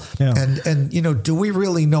soul. Yeah. And do we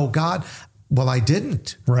really know God? Well, I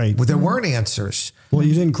didn't. Right. Well, there weren't answers. Well,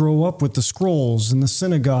 you didn't grow up with the scrolls in the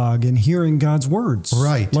synagogue and hearing God's words.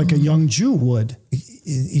 Right. Like a young Jew would.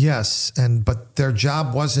 Yes. But their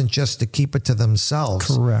job wasn't just to keep it to themselves.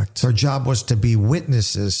 Correct. Their job was to be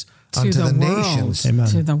witnesses unto the nations. Amen.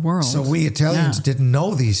 To the world. So we Italians didn't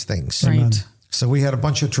know these things. Right. Amen. So we had a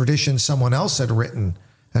bunch of traditions someone else had written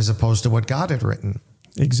as opposed to what God had written.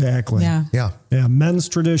 Exactly. Yeah. Men's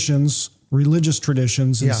traditions, religious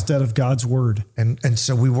traditions instead of God's word. And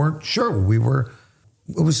so we weren't sure.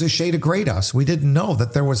 It was a shade of gray to us. We didn't know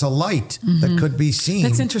that there was a light that could be seen.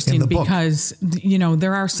 That's interesting because,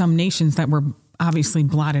 there are some nations that were obviously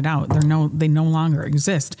blotted out. They no longer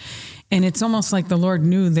exist. And it's almost like the Lord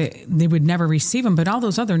knew that they would never receive them. But all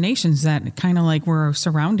those other nations that kind of like were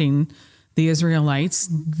surrounding the Israelites,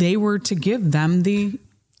 they were to give them the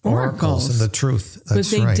oracles and the truth. But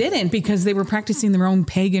they didn't, because they were practicing their own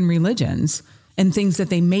pagan religions and things that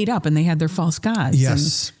they made up, and they had their false gods.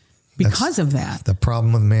 Yes. And because of that. The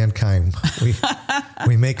problem with mankind.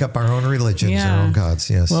 We make up our own religions, our own gods.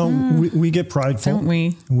 Yes. Well, we get prideful. Don't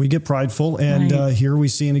we? We get prideful. And here we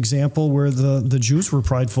see an example where the Jews were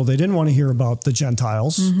prideful. They didn't want to hear about the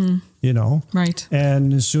Gentiles, Right.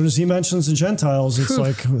 And as soon as he mentions the Gentiles, it's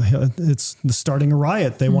like it's starting a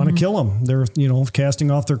riot. They want to kill him. They're, casting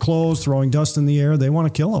off their clothes, throwing dust in the air. They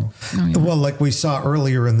want to kill him. Oh, yeah. Well, like we saw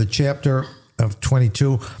earlier in the chapter of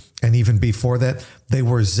 22, and even before that, they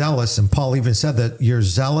were zealous. And Paul even said that you're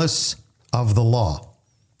zealous of the law.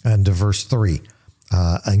 And to verse 3,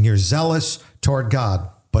 and you're zealous toward God,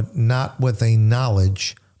 but not with a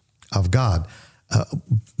knowledge of God.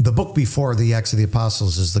 The book before the Acts of the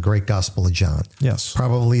Apostles is the Great Gospel of John. Yes.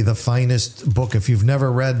 Probably the finest book. If you've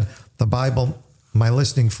never read the Bible, my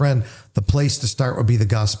listening friend, the place to start would be the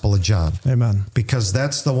Gospel of John. Amen. Because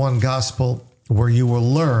that's the one gospel where you will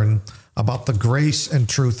learn about the grace and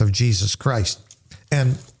truth of Jesus Christ.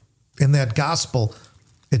 And in that gospel,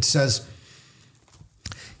 it says,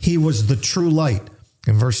 he was the true light,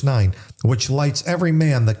 in verse 9, which lights every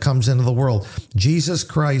man that comes into the world. Jesus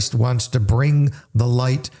Christ wants to bring the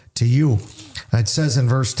light to you. It says in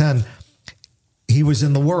verse 10, he was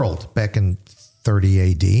in the world back in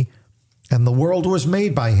 30 AD, and the world was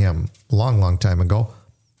made by him a long, long time ago.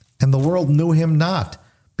 And the world knew him not,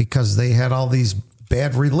 because they had all these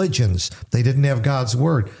bad religions. They didn't have God's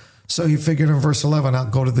word. So he figured in verse 11, I'll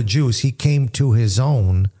go to the Jews. He came to his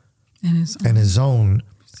own, and his own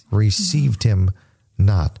received him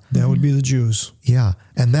not. That would be the Jews. Yeah.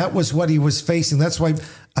 And that was what he was facing. That's why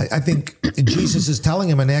I think Jesus is telling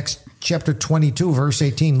him in Acts chapter 22, verse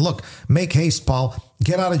 18, look, make haste, Paul,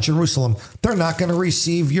 get out of Jerusalem. They're not going to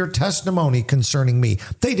receive your testimony concerning me.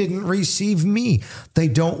 They didn't receive me. They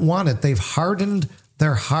don't want it. They've hardened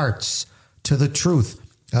their hearts to the truth.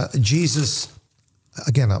 Jesus,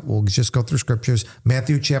 again, we'll just go through scriptures.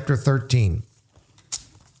 Matthew chapter 13.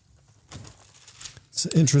 It's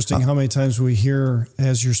interesting how many times we hear,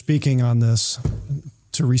 as you're speaking on this,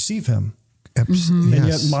 to receive him. Mm-hmm. And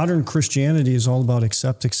yet modern Christianity is all about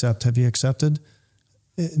accept. Have you accepted?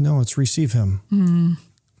 No, it's receive him. Mm-hmm.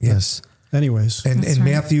 Yes. Anyways. And in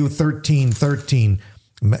Matthew 13,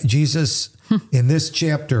 Jesus, in this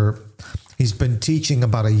chapter, he's been teaching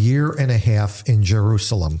about 1.5 years in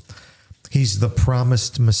Jerusalem. He's the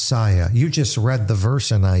promised Messiah. You just read the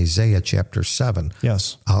verse in Isaiah chapter 7.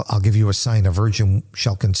 Yes. I'll give you a sign, a virgin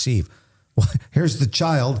shall conceive. Well, here's the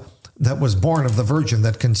child that was born of the virgin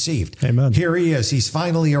that conceived. Amen. Here he is. He's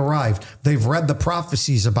finally arrived. They've read the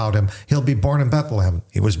prophecies about him. He'll be born in Bethlehem.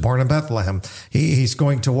 He was born in Bethlehem. He's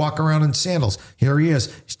going to walk around in sandals. Here he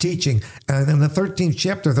is. He's teaching. And in the 13th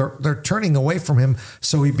chapter, they're turning away from him.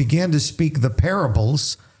 So he began to speak the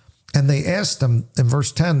parables. And they asked him in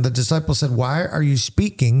verse 10, the disciples said, why are you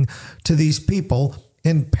speaking to these people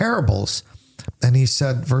in parables? And he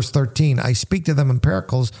said, verse 13, I speak to them in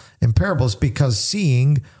parables because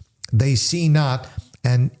seeing they see not,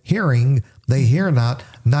 and hearing they hear not,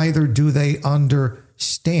 neither do they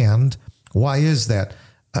understand. Why is that?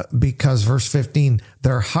 Because verse 15,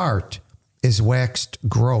 their heart is waxed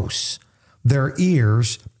gross. Their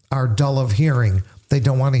ears are dull of hearing. They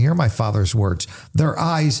don't want to hear my Father's words. Their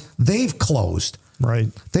eyes, they've closed. Right.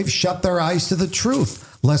 They've shut their eyes to the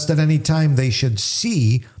truth, lest at any time they should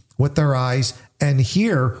see with their eyes and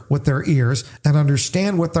hear with their ears and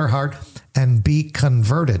understand with their heart and be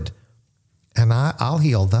converted. And I'll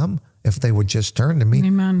heal them if they would just turn to me.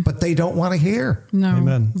 Amen. But they don't want to hear. No.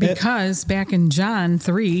 Amen. Because back in John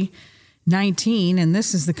 3:19, and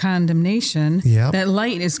this is the condemnation, that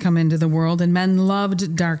light has come into the world and men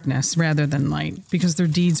loved darkness rather than light because their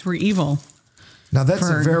deeds were evil. Now that's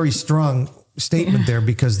a very strong statement there,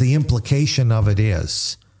 because the implication of it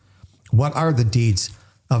is, what are the deeds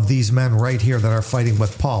of these men right here that are fighting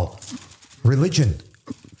with Paul? Religion.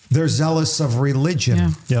 They're zealous of religion.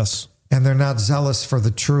 Yeah. Yes. And they're not zealous for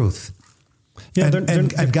the truth. Yeah,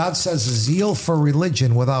 and God says zeal for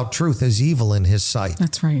religion without truth is evil in his sight.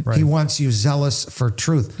 That's right. He wants you zealous for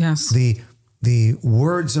truth. Yes. The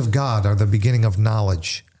words of God are the beginning of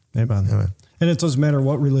knowledge. Amen. And it doesn't matter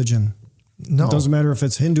what religion. No. It doesn't matter if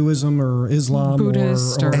it's Hinduism or Islam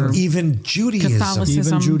Buddhist or and even Judaism.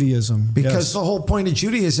 Catholicism. Even Judaism. Because the whole point of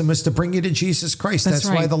Judaism is to bring you to Jesus Christ. That's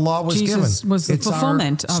why the law was given. Jesus was the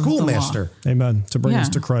fulfillment of schoolmaster. the law. Amen. To bring us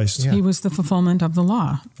to Christ. He was the fulfillment of the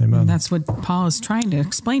law. Amen. And that's what Paul is trying to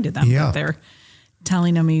explain to them. Yeah. That they're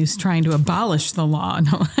telling him he's trying to abolish the law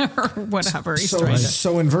or whatever.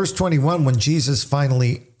 So in verse 21, when Jesus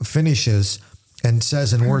finally finishes and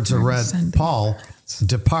says in words of red, Paul,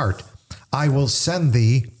 depart. I will send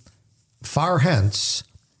thee far hence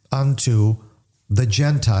unto the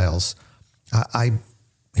Gentiles.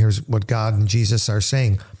 Here's what God and Jesus are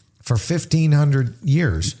saying. For 1,500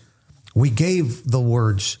 years, we gave the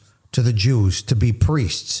words to the Jews to be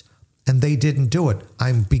priests, and they didn't do it.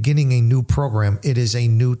 I'm beginning a new program. It is a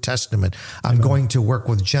New Testament. I'm going to work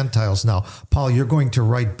with Gentiles now. Paul, you're going to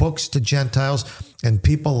write books to Gentiles, and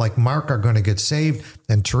people like Mark are going to get saved,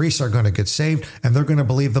 and Teresa are going to get saved, and they're going to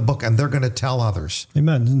believe the book, and they're going to tell others.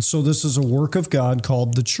 Amen. And so this is a work of God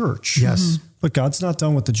called the church. Yes. Mm-hmm. But God's not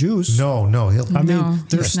done with the Jews. No.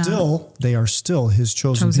 They are still his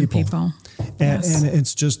chosen people. And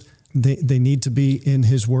it's just, they need to be in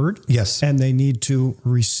his word. Yes. And they need to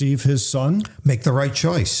receive his son. Make the right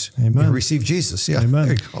choice. Amen. And receive Jesus. Yeah. Amen.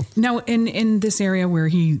 There you go. Now, in this area where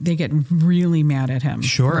they get really mad at him.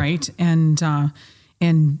 Sure. Right. And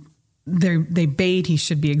they bait he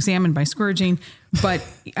should be examined by scourging. But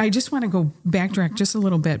I just want to go backtrack just a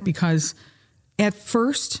little bit, because at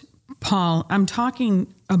first, Paul, I'm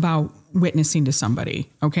talking about witnessing to somebody.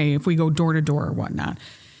 Okay. If we go door to door or whatnot.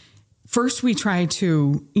 First, we try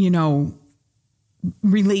to,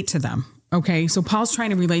 relate to them. Okay. So Paul's trying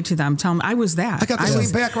to relate to them. Tell them, I was that. I got the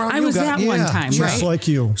same background. I was that one time, just right? like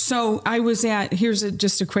you. So I was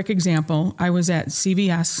just a quick example. I was at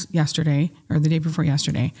CVS yesterday, or the day before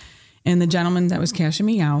yesterday. And the gentleman that was cashing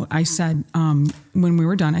me out, I said, when we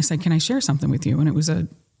were done, I said, can I share something with you? And it was a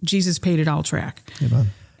Jesus Paid It All track. Amen.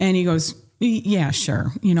 And he goes, yeah,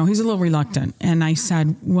 sure. He's a little reluctant. And I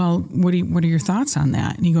said, well, what are your thoughts on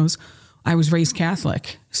that? And he goes, I was raised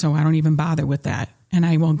Catholic, so I don't even bother with that.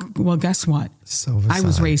 And well, guess what? So I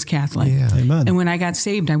was raised Catholic. Yeah. Amen. And when I got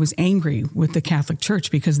saved, I was angry with the Catholic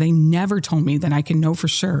Church because they never told me that I can know for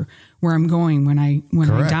sure where I'm going when I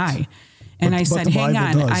die. And I said, hang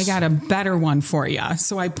on, I got a better one for you.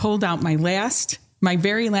 So I pulled out my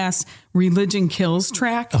very last Religion Kills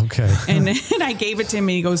track. Okay. And I gave it to him,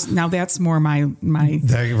 and he goes, now that's more my right.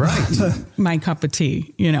 my cup of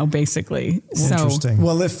tea, basically. So, interesting.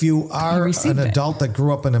 Well, if you are an adult that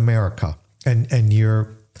grew up in America and you're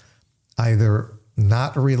either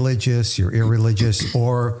not religious, you're irreligious,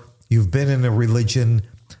 or you've been in a religion,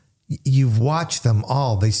 you've watched them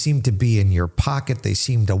all. They seem to be in your pocket. They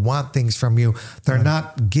seem to want things from you. They're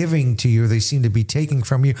not giving to you. They seem to be taking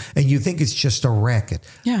from you. And you think it's just a racket.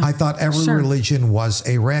 Yeah, I thought every religion was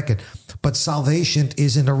a racket. But salvation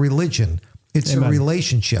isn't a religion. It's a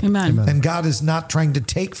relationship. Amen. And God is not trying to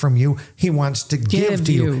take from you. He wants to give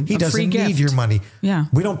to you. He doesn't need your money. Yeah.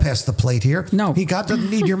 We don't pass the plate here. No. God doesn't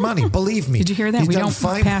need your money. Believe me. Did you hear that? We don't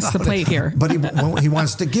pass the plate here. But he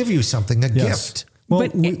wants to give you something, a gift. Well,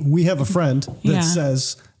 we have a friend that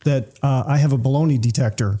says that I have a baloney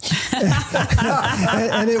detector,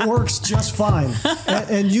 and it works just fine.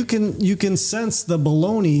 And you can sense the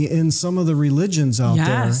baloney in some of the religions out there.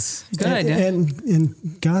 Yes, good.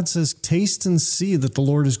 And God says, "Taste and see that the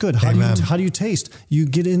Lord is good." How do you taste? You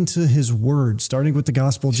get into His Word, starting with the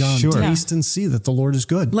Gospel of John. Sure. Taste and see that the Lord is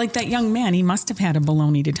good. Like that young man, he must have had a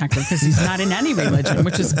baloney detector because he's not in any religion,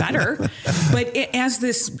 which is better. But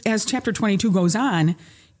as chapter 22 goes on,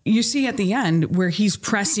 you see at the end where he's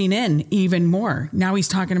pressing in even more. Now he's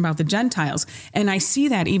talking about the Gentiles. And I see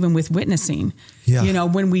that even with witnessing. Yeah.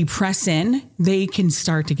 When we press in, they can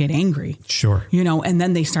start to get angry. Sure. And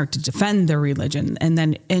then they start to defend their religion.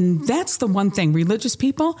 And that's the one thing. Religious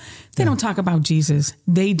people, they don't talk about Jesus.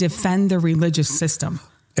 They defend the religious system.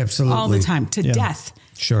 Absolutely. All the time to death.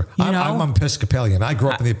 Sure. I'm Episcopalian. I grew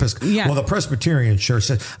up in the Episcopalian. Yeah. Well, the Presbyterian church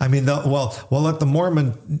says, at the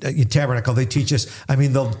Mormon tabernacle, they teach us,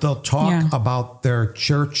 they'll talk about their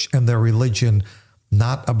church and their religion,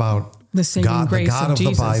 not about the saving grace the God of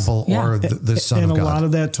Jesus. The Bible or the Son of God. And a lot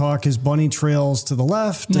of that talk is bunny trails to the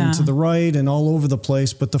left and to the right and all over the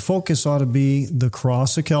place. But the focus ought to be the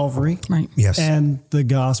cross of Calvary. Right. Yes. And the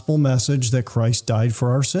gospel message that Christ died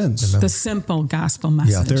for our sins. Amen. The simple gospel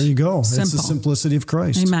message. Yeah. There you go. Simple. It's the simplicity of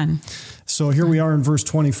Christ. Amen. So here we are in verse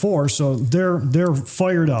 24. So they're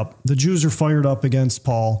fired up. The Jews are fired up against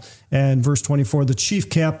Paul. And verse 24, the chief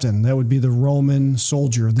captain, that would be the Roman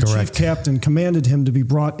soldier, the chief captain commanded him to be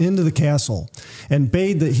brought into the castle and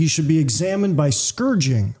bade that he should be examined by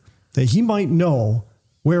scourging, that he might know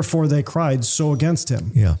wherefore they cried so against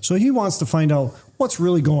him. Yeah. So he wants to find out what's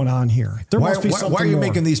really going on here. There must be something Why are you more.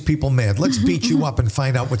 making these people mad? Let's beat you up and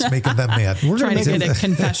find out what's making them mad. We're trying to get a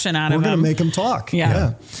confession out of them. We're going to make them talk.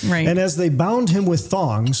 Yeah. Right. And as they bound him with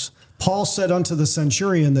thongs, Paul said unto the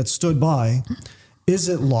centurion that stood by, is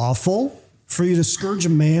it lawful for you to scourge a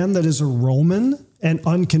man that is a Roman and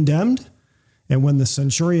uncondemned? And when the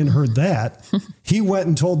centurion heard that, he went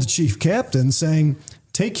and told the chief captain, saying,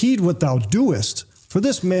 take heed what thou doest, for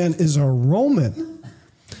this man is a Roman.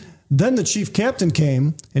 Then the chief captain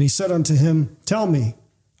came, and he said unto him, tell me,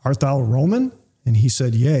 art thou a Roman? And he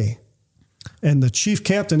said, yea. And the chief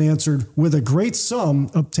captain answered, with a great sum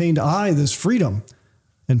obtained I this freedom.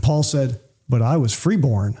 And Paul said, but I was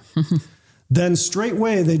freeborn. Then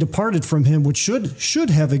straightway they departed from him, which should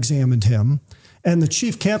have examined him. And the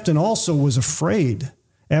chief captain also was afraid,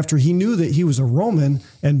 after he knew that he was a Roman,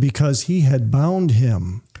 and because he had bound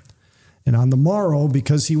him. And on the morrow,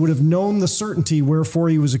 because he would have known the certainty wherefore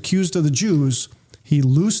he was accused of the Jews, he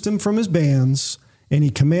loosed him from his bands, and he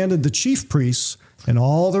commanded the chief priests and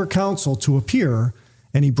all their council to appear,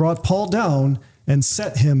 and he brought Paul down and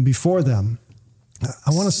set him before them.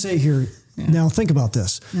 I want to say here, now think about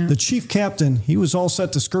this. Yeah. The chief captain, he was all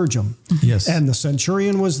set to scourge him. Yes. And the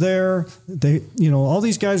centurion was there. They, all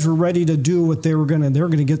these guys were ready to do what they were going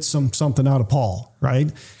to get something out of Paul,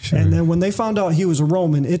 right? Sure. And then when they found out he was a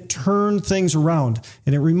Roman, it turned things around.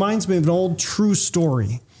 And it reminds me of an old true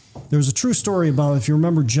story. There's a true story about, if you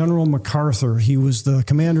remember, General MacArthur. He was the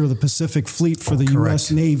commander of the Pacific Fleet for the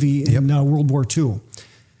U.S. Navy in World War II.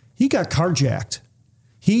 He got carjacked.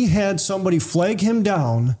 He had somebody flag him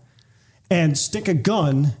down and stick a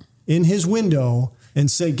gun in his window and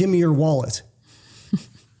say, give me your wallet.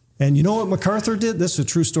 And you know what MacArthur did? This is a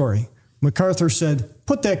true story. MacArthur said,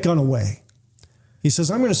 put that gun away. He says,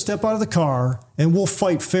 I'm going to step out of the car and we'll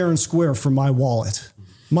fight fair and square for my wallet.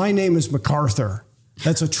 My name is MacArthur.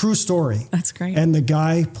 That's a true story. That's great. And the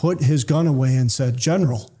guy put his gun away and said,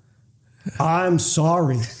 General, I'm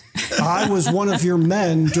sorry. I was one of your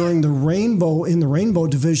men during the Rainbow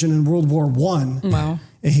Division in World War I. Wow.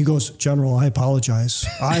 And he goes, General, I apologize.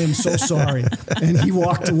 I am so sorry. And he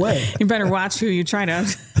walked away. You better watch who you try to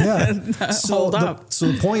hold up.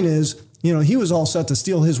 So the point is, he was all set to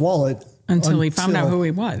steal his wallet. Until he found out who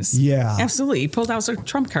he was. Yeah. Absolutely. He pulled out a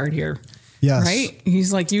trump card here. Yes. Right?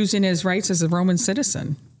 He's like using his rights as a Roman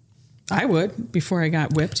citizen. I would before I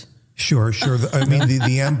got whipped. Sure. I mean,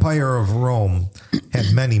 the Empire of Rome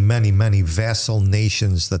had many, many, many vassal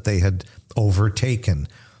nations that they had overtaken.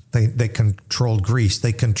 They controlled Greece.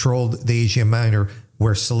 They controlled the Asia Minor,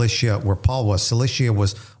 where Paul was. Cilicia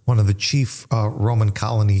was one of the chief Roman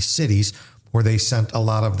colony cities where they sent a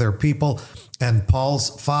lot of their people. And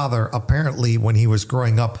Paul's father, apparently, when he was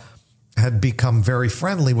growing up, had become very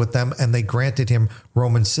friendly with them, and they granted him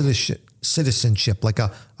Roman citizenship, like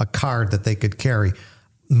a card that they could carry.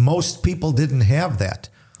 Most people didn't have that.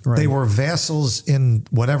 Right. They were vassals in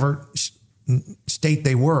whatever state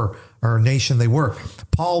they were or nation they were.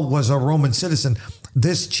 Paul was a Roman citizen.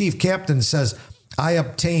 This chief captain says, I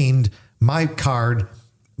obtained my card,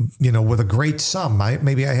 with a great sum.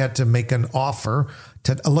 Maybe I had to make an offer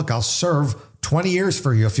to, look, I'll serve 20 years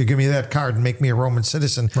for you if you give me that card and make me a Roman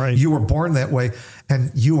citizen. Right. You were born that way,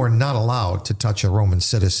 and you are not allowed to touch a Roman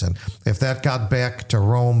citizen. If that got back to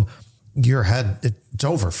Rome, your head, it's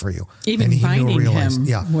over for you. Even binding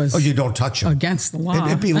him was you don't touch him. Against the law.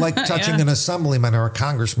 It'd be like touching an assemblyman or a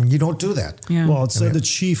congressman. You don't do that. Yeah. Well, it said the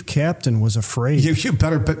chief captain was afraid. You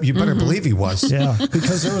better believe he was. Yeah,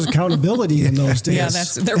 because there was accountability in those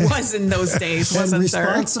days. Yeah, there was in those days, wasn't there?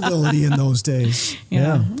 And responsibility in those days.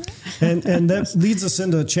 Yeah. And that leads us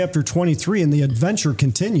into chapter 23, and the adventure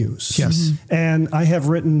continues. Yes. And I have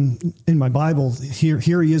written in my Bible, here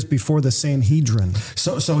he is before the Sanhedrin.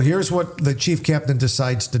 So here's what the chief captain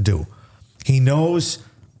decides to do. He knows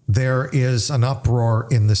there is an uproar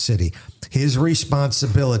in the city. His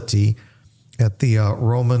responsibility at the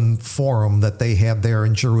Roman forum that they had there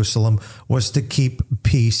in Jerusalem was to keep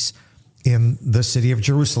peace in the city of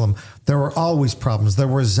Jerusalem. There were always problems. There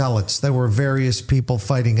were zealots. There were various people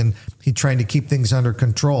fighting, and he trying to keep things under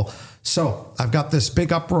control. So I've got this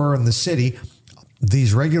big uproar in the city.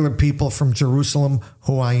 These regular people from Jerusalem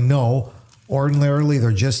who I know, ordinarily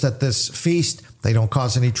they're just at this feast. They don't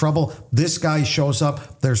cause any trouble. This guy shows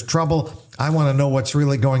up. There's trouble. I want to know what's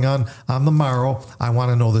really going on the morrow. I want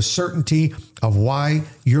to know the certainty of why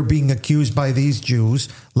you're being accused by these Jews.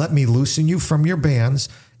 Let me loosen you from your bands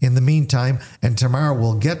in the meantime, and tomorrow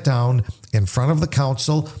we'll get down in front of the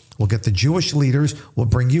council. We'll get the Jewish leaders. We'll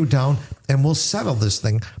bring you down, and we'll settle this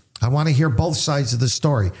thing. I want to hear both sides of the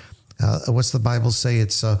story. What's the Bible say?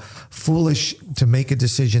 It's foolish to make a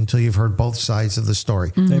decision until you've heard both sides of the story.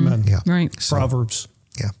 Mm-hmm. Amen. Yeah. Right. So, Proverbs.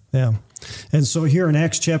 Yeah. Yeah. And so here in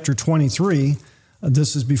Acts chapter 23,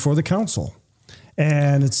 this is before the council.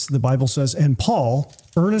 And the Bible says, and Paul,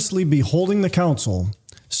 earnestly beholding the council,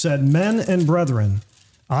 said, men and brethren,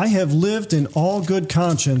 I have lived in all good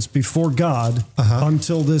conscience before God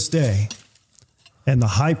until this day. And the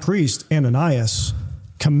high priest, Ananias,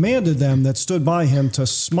 commanded them that stood by him to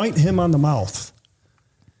smite him on the mouth.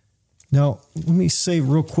 Now, let me say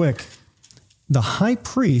real quick, the high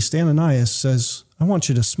priest, Ananias, says, I want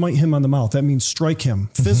you to smite him on the mouth. That means strike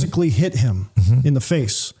him, physically hit him in the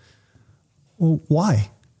face. Well,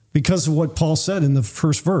 why? Because of what Paul said in the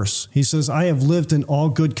first verse. He says, I have lived in all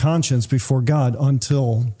good conscience before God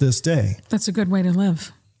until this day. That's a good way to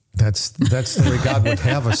live. That's the way God would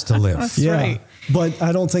have us to live. That's right. But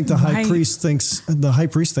I don't think the high priest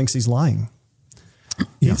thinks he's lying.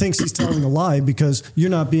 He thinks he's telling a lie because you're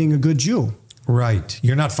not being a good Jew. Right.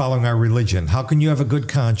 You're not following our religion. How can you have a good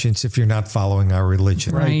conscience if you're not following our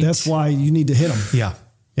religion? Right. That's why you need to hit him.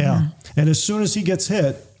 Yeah. And as soon as he gets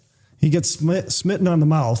hit, he gets smitten on the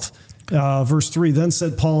mouth. Verse 3, then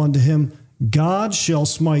said Paul unto him, God shall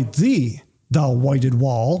smite thee, thou whited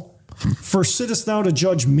wall. For sittest thou to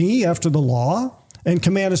judge me after the law, and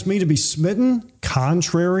commandest me to be smitten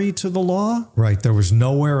contrary to the law? Right. There was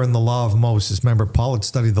nowhere in the law of Moses. Remember, Paul had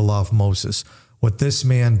studied the law of Moses. What this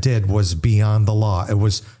man did was beyond the law. It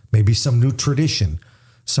was maybe some new tradition,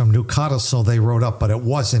 some new codicil they wrote up, but it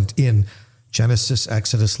wasn't in Genesis,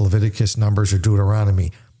 Exodus, Leviticus, Numbers, or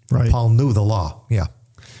Deuteronomy. Right. Paul knew the law. Yeah.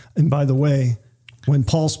 And by the way, when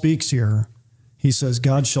Paul speaks here, he says,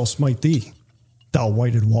 God shall smite thee, thou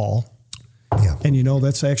whited wall. Yeah. And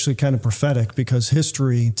that's actually kind of prophetic because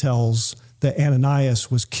history tells that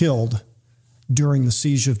Ananias was killed during the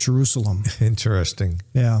siege of Jerusalem. Interesting.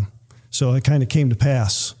 Yeah. So it kind of came to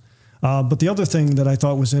pass. But the other thing that I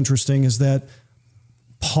thought was interesting is that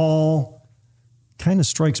Paul kind of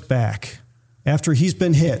strikes back. After he's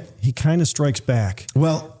been hit, he kind of strikes back.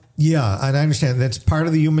 Well, Yeah, and I understand that's part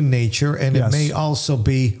of the human nature, and it may also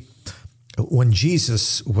be when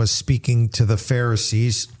Jesus was speaking to the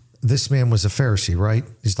Pharisees. This man was a Pharisee, right?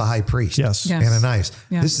 He's the high priest. Yes. Ananias.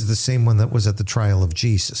 Yes. This is the same one that was at the trial of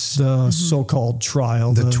Jesus. The so-called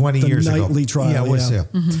trial. The 20 years ago. The nightly trial. Yeah, it was there.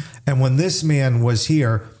 And when this man was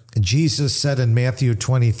here, Jesus said in Matthew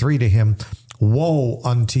 23 to him, "Woe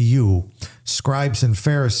unto you, scribes and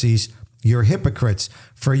Pharisees, you're hypocrites,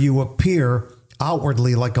 for you appear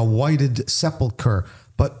outwardly like a whited sepulchre,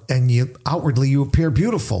 outwardly you appear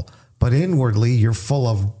beautiful, but inwardly you're full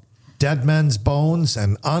of dead men's bones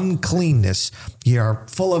and uncleanness. You are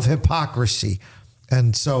full of hypocrisy."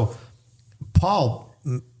 And so Paul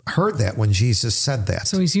heard that when Jesus said that.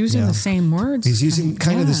 So he's using the same words. He's using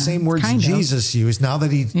kind of the same words Jesus used. Now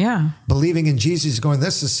that he's believing in Jesus, he's going,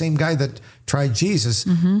 "This is the same guy that tried Jesus."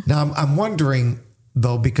 Now I'm wondering,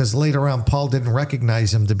 though, because later on Paul didn't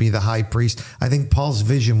recognize him to be the high priest. I think Paul's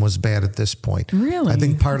vision was bad at this point. Really? I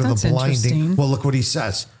think part of That's the blinding. interesting. Well, look what he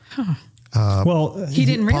says. He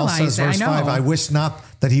didn't Paul realize says, that. verse 5, "I wist not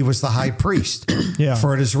that he was the high priest.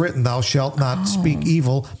 For it is written, thou shalt not speak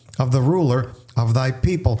evil of the ruler of thy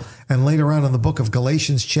people." And later on in the book of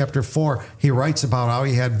Galatians chapter 4, he writes about how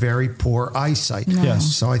he had very poor eyesight. Yes.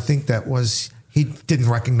 So I think he didn't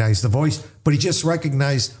recognize the voice, but he just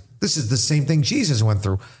recognized this is the same thing Jesus went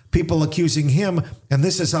through. People accusing him, and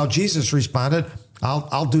this is how Jesus responded.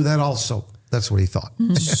 I'll do that also. That's what he thought.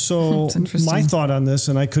 So my thought on this,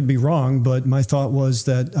 and I could be wrong, but my thought was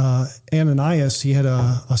that Ananias, he had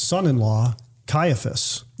a son-in-law,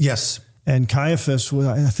 Caiaphas. Yes. And Caiaphas,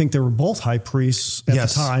 I think they were both high priests at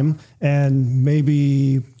the time. And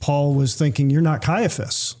maybe Paul was thinking, "You're not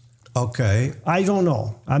Caiaphas." Okay. I don't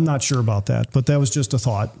know. I'm not sure about that, but that was just a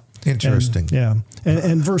thought. Interesting.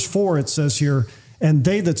 And verse 4, it says here, "And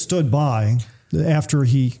they that stood by," after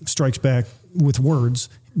he strikes back with words,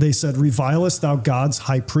 they said, "Revilest thou God's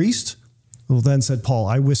high priest?" Well, then said Paul,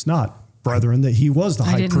 "I wist not, brethren, that he was the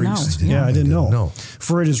high priest." I didn't know.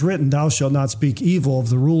 "For it is written, thou shalt not speak evil of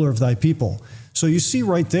the ruler of thy people." So you see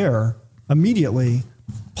right there, immediately,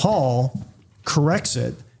 Paul corrects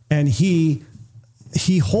it, and he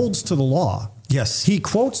holds to the law. Yes. He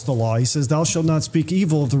quotes the law. He says, "Thou shalt not speak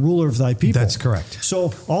evil of the ruler of thy people." That's correct.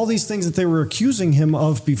 So all these things that they were accusing him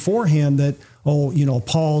of beforehand, that,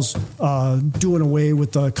 Paul's doing away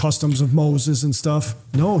with the customs of Moses and stuff.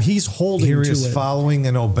 No, he's holding to it. He is following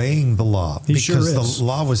and obeying the law. He sure is. Because the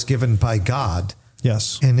law was given by God.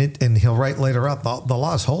 Yes. And he'll write later on, the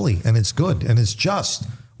law is holy and it's good and it's just.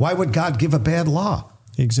 Why would God give a bad law?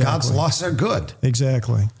 Exactly. God's laws are good.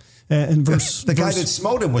 Exactly. And the guy that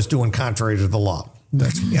smote him was doing contrary to the law.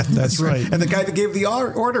 That's right. And the guy that gave the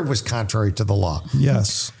order was contrary to the law.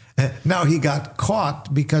 Yes. Now he got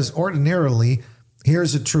caught because ordinarily,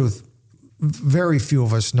 here's the truth, very few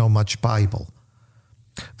of us know much Bible.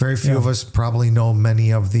 Very few of us probably know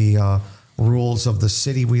many of the rules of the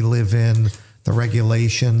city we live in, the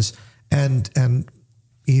regulations, and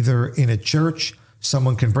either in a church,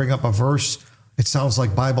 someone can bring up a verse, it sounds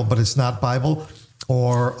like Bible, but it's not Bible,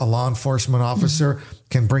 or a law enforcement officer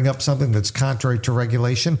can bring up something that's contrary to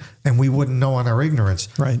regulation, and we wouldn't know on our ignorance.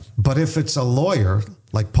 Right. But if it's a lawyer,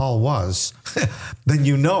 like Paul was, then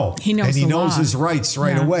he knows and he knows law. His rights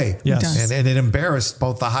right away. Yes. And it embarrassed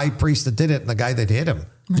both the high priest that did it and the guy that hit him.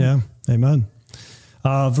 Yeah. Amen.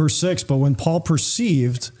 Verse 6, "But when Paul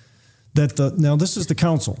perceived that now this is the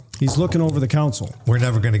council. He's looking over the council." We're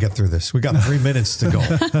never going to get through this. We got 3 minutes to go.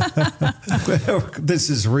 This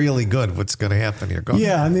is really good. What's going to happen here? Go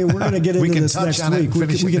Yeah, I mean, we're going to get into this next week.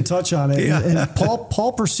 We can touch on it. Yeah. And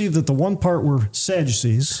Paul perceived that the one part were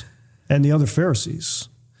Sadducees and the other Pharisees.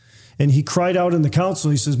 And he cried out in the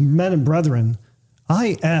council, he says, "Men and brethren,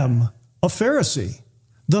 I am a Pharisee,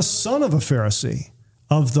 the son of a Pharisee.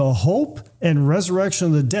 Of the hope and resurrection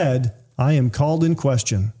of the dead, I am called in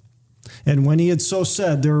question." And when he had so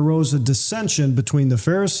said, there arose a dissension between the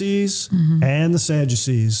Pharisees and the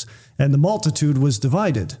Sadducees, and the multitude was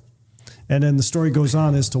divided. And then the story goes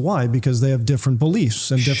on as to why, because they have different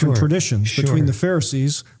beliefs and different traditions between the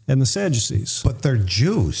Pharisees and the Sadducees. But they're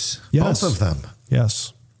Jews, both of them.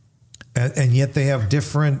 Yes. And yet they have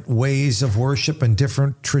different ways of worship and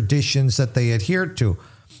different traditions that they adhere to.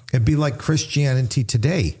 It'd be like Christianity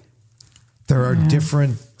today. There are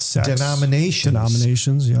different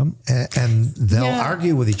denominations. Yep. And they'll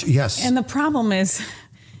argue with each other. Yes. And the problem is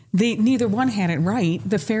neither one had it right.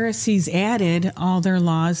 The Pharisees added all their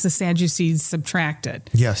laws, the Sadducees subtracted.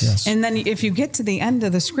 Yes. And then if you get to the end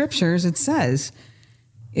of the scriptures, it says,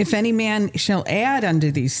 If any man shall add unto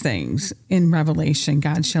these things in Revelation,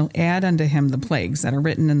 God shall add unto him the plagues that are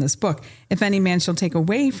written in this book. If any man shall take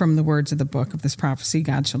away from the words of the book of this prophecy,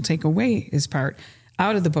 God shall take away his part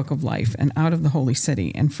out of the book of life and out of the holy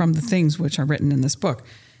city and from the things which are written in this book.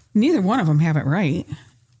 Neither one of them have it right?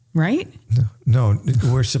 No,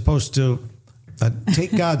 we're supposed to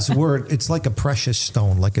take God's word. It's like a precious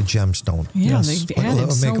stone, like a gemstone. Yeah, yes. They've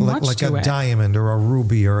added so much like to a it. diamond or a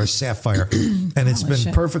ruby or a sapphire. And it's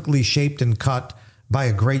been perfectly shaped and cut by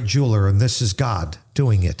a great jeweler, and this is God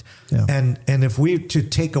doing it. Yeah. And if we to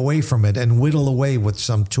take away from it and whittle away with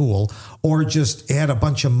some tool or just add a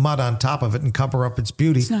bunch of mud on top of it and cover up its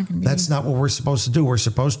beauty, that's not what we're supposed to do. We're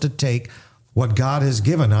supposed to take what God has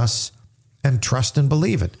given us and trust and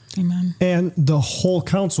believe it. Amen. And the whole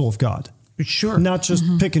counsel of God. Sure. Not just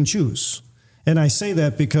pick and choose. And I say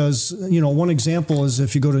that because, one example is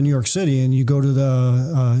if you go to New York City and you go to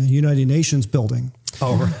the United Nations building.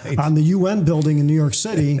 Oh, right. On the UN building in New York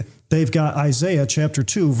City, they've got Isaiah chapter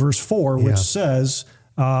 2, verse 4, which says,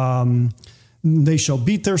 they shall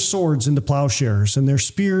beat their swords into plowshares and their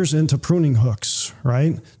spears into pruning hooks,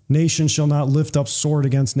 right? Nation shall not lift up sword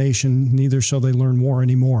against nation, neither shall they learn war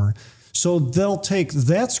anymore. So they'll take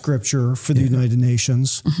that scripture for the United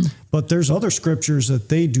Nations, but there's other scriptures that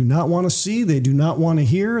they do not want to see, they do not want to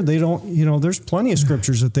hear. They don't, there's plenty of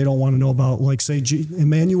scriptures that they don't want to know about, like say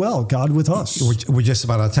Emmanuel, God with us. We're just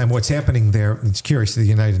about out of time. What's happening there, it's curious to the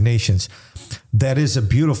United Nations. That is a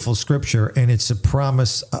beautiful scripture, and it's a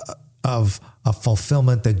promise of a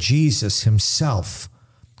fulfillment that Jesus himself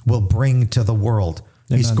will bring to the world.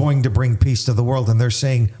 Amen. He's going to bring peace to the world, and they're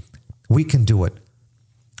saying, we can do it.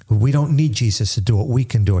 We don't need Jesus to do it. We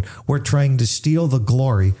can do it. We're trying to steal the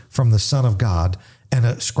glory from the Son of God and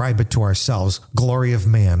ascribe it to ourselves. Glory of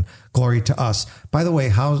man, glory to us. By the way,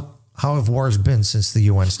 how have wars been since the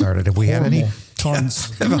UN started? Have we had any?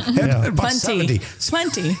 Tons. About 70.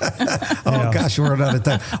 Plenty. Gosh, we're out of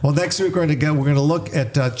time. Well, next week we're going to look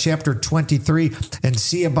at chapter 23 and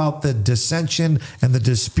see about the dissension and the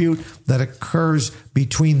dispute that occurs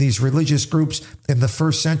between these religious groups in the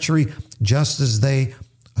first century, just as they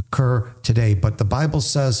occur today. But the Bible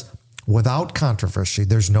says without controversy,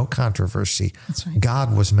 there's no controversy. That's right.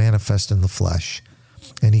 God was manifest in the flesh,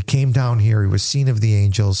 and he came down here. He was seen of the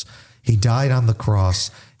angels. He died on the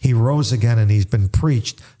cross. He rose again, and he's been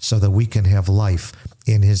preached so that we can have life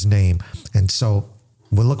in his name. And so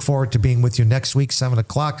we'll look forward to being with you next week,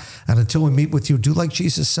 7:00. And until we meet with you, do like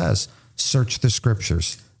Jesus says, search the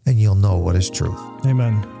scriptures and you'll know what is truth.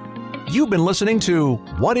 Amen. You've been listening to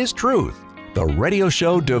What is Truth? The radio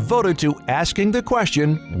show devoted to asking the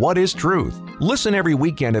question, what is truth? Listen every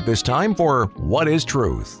weekend at this time for What is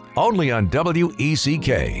Truth? Only on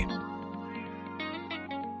WECK.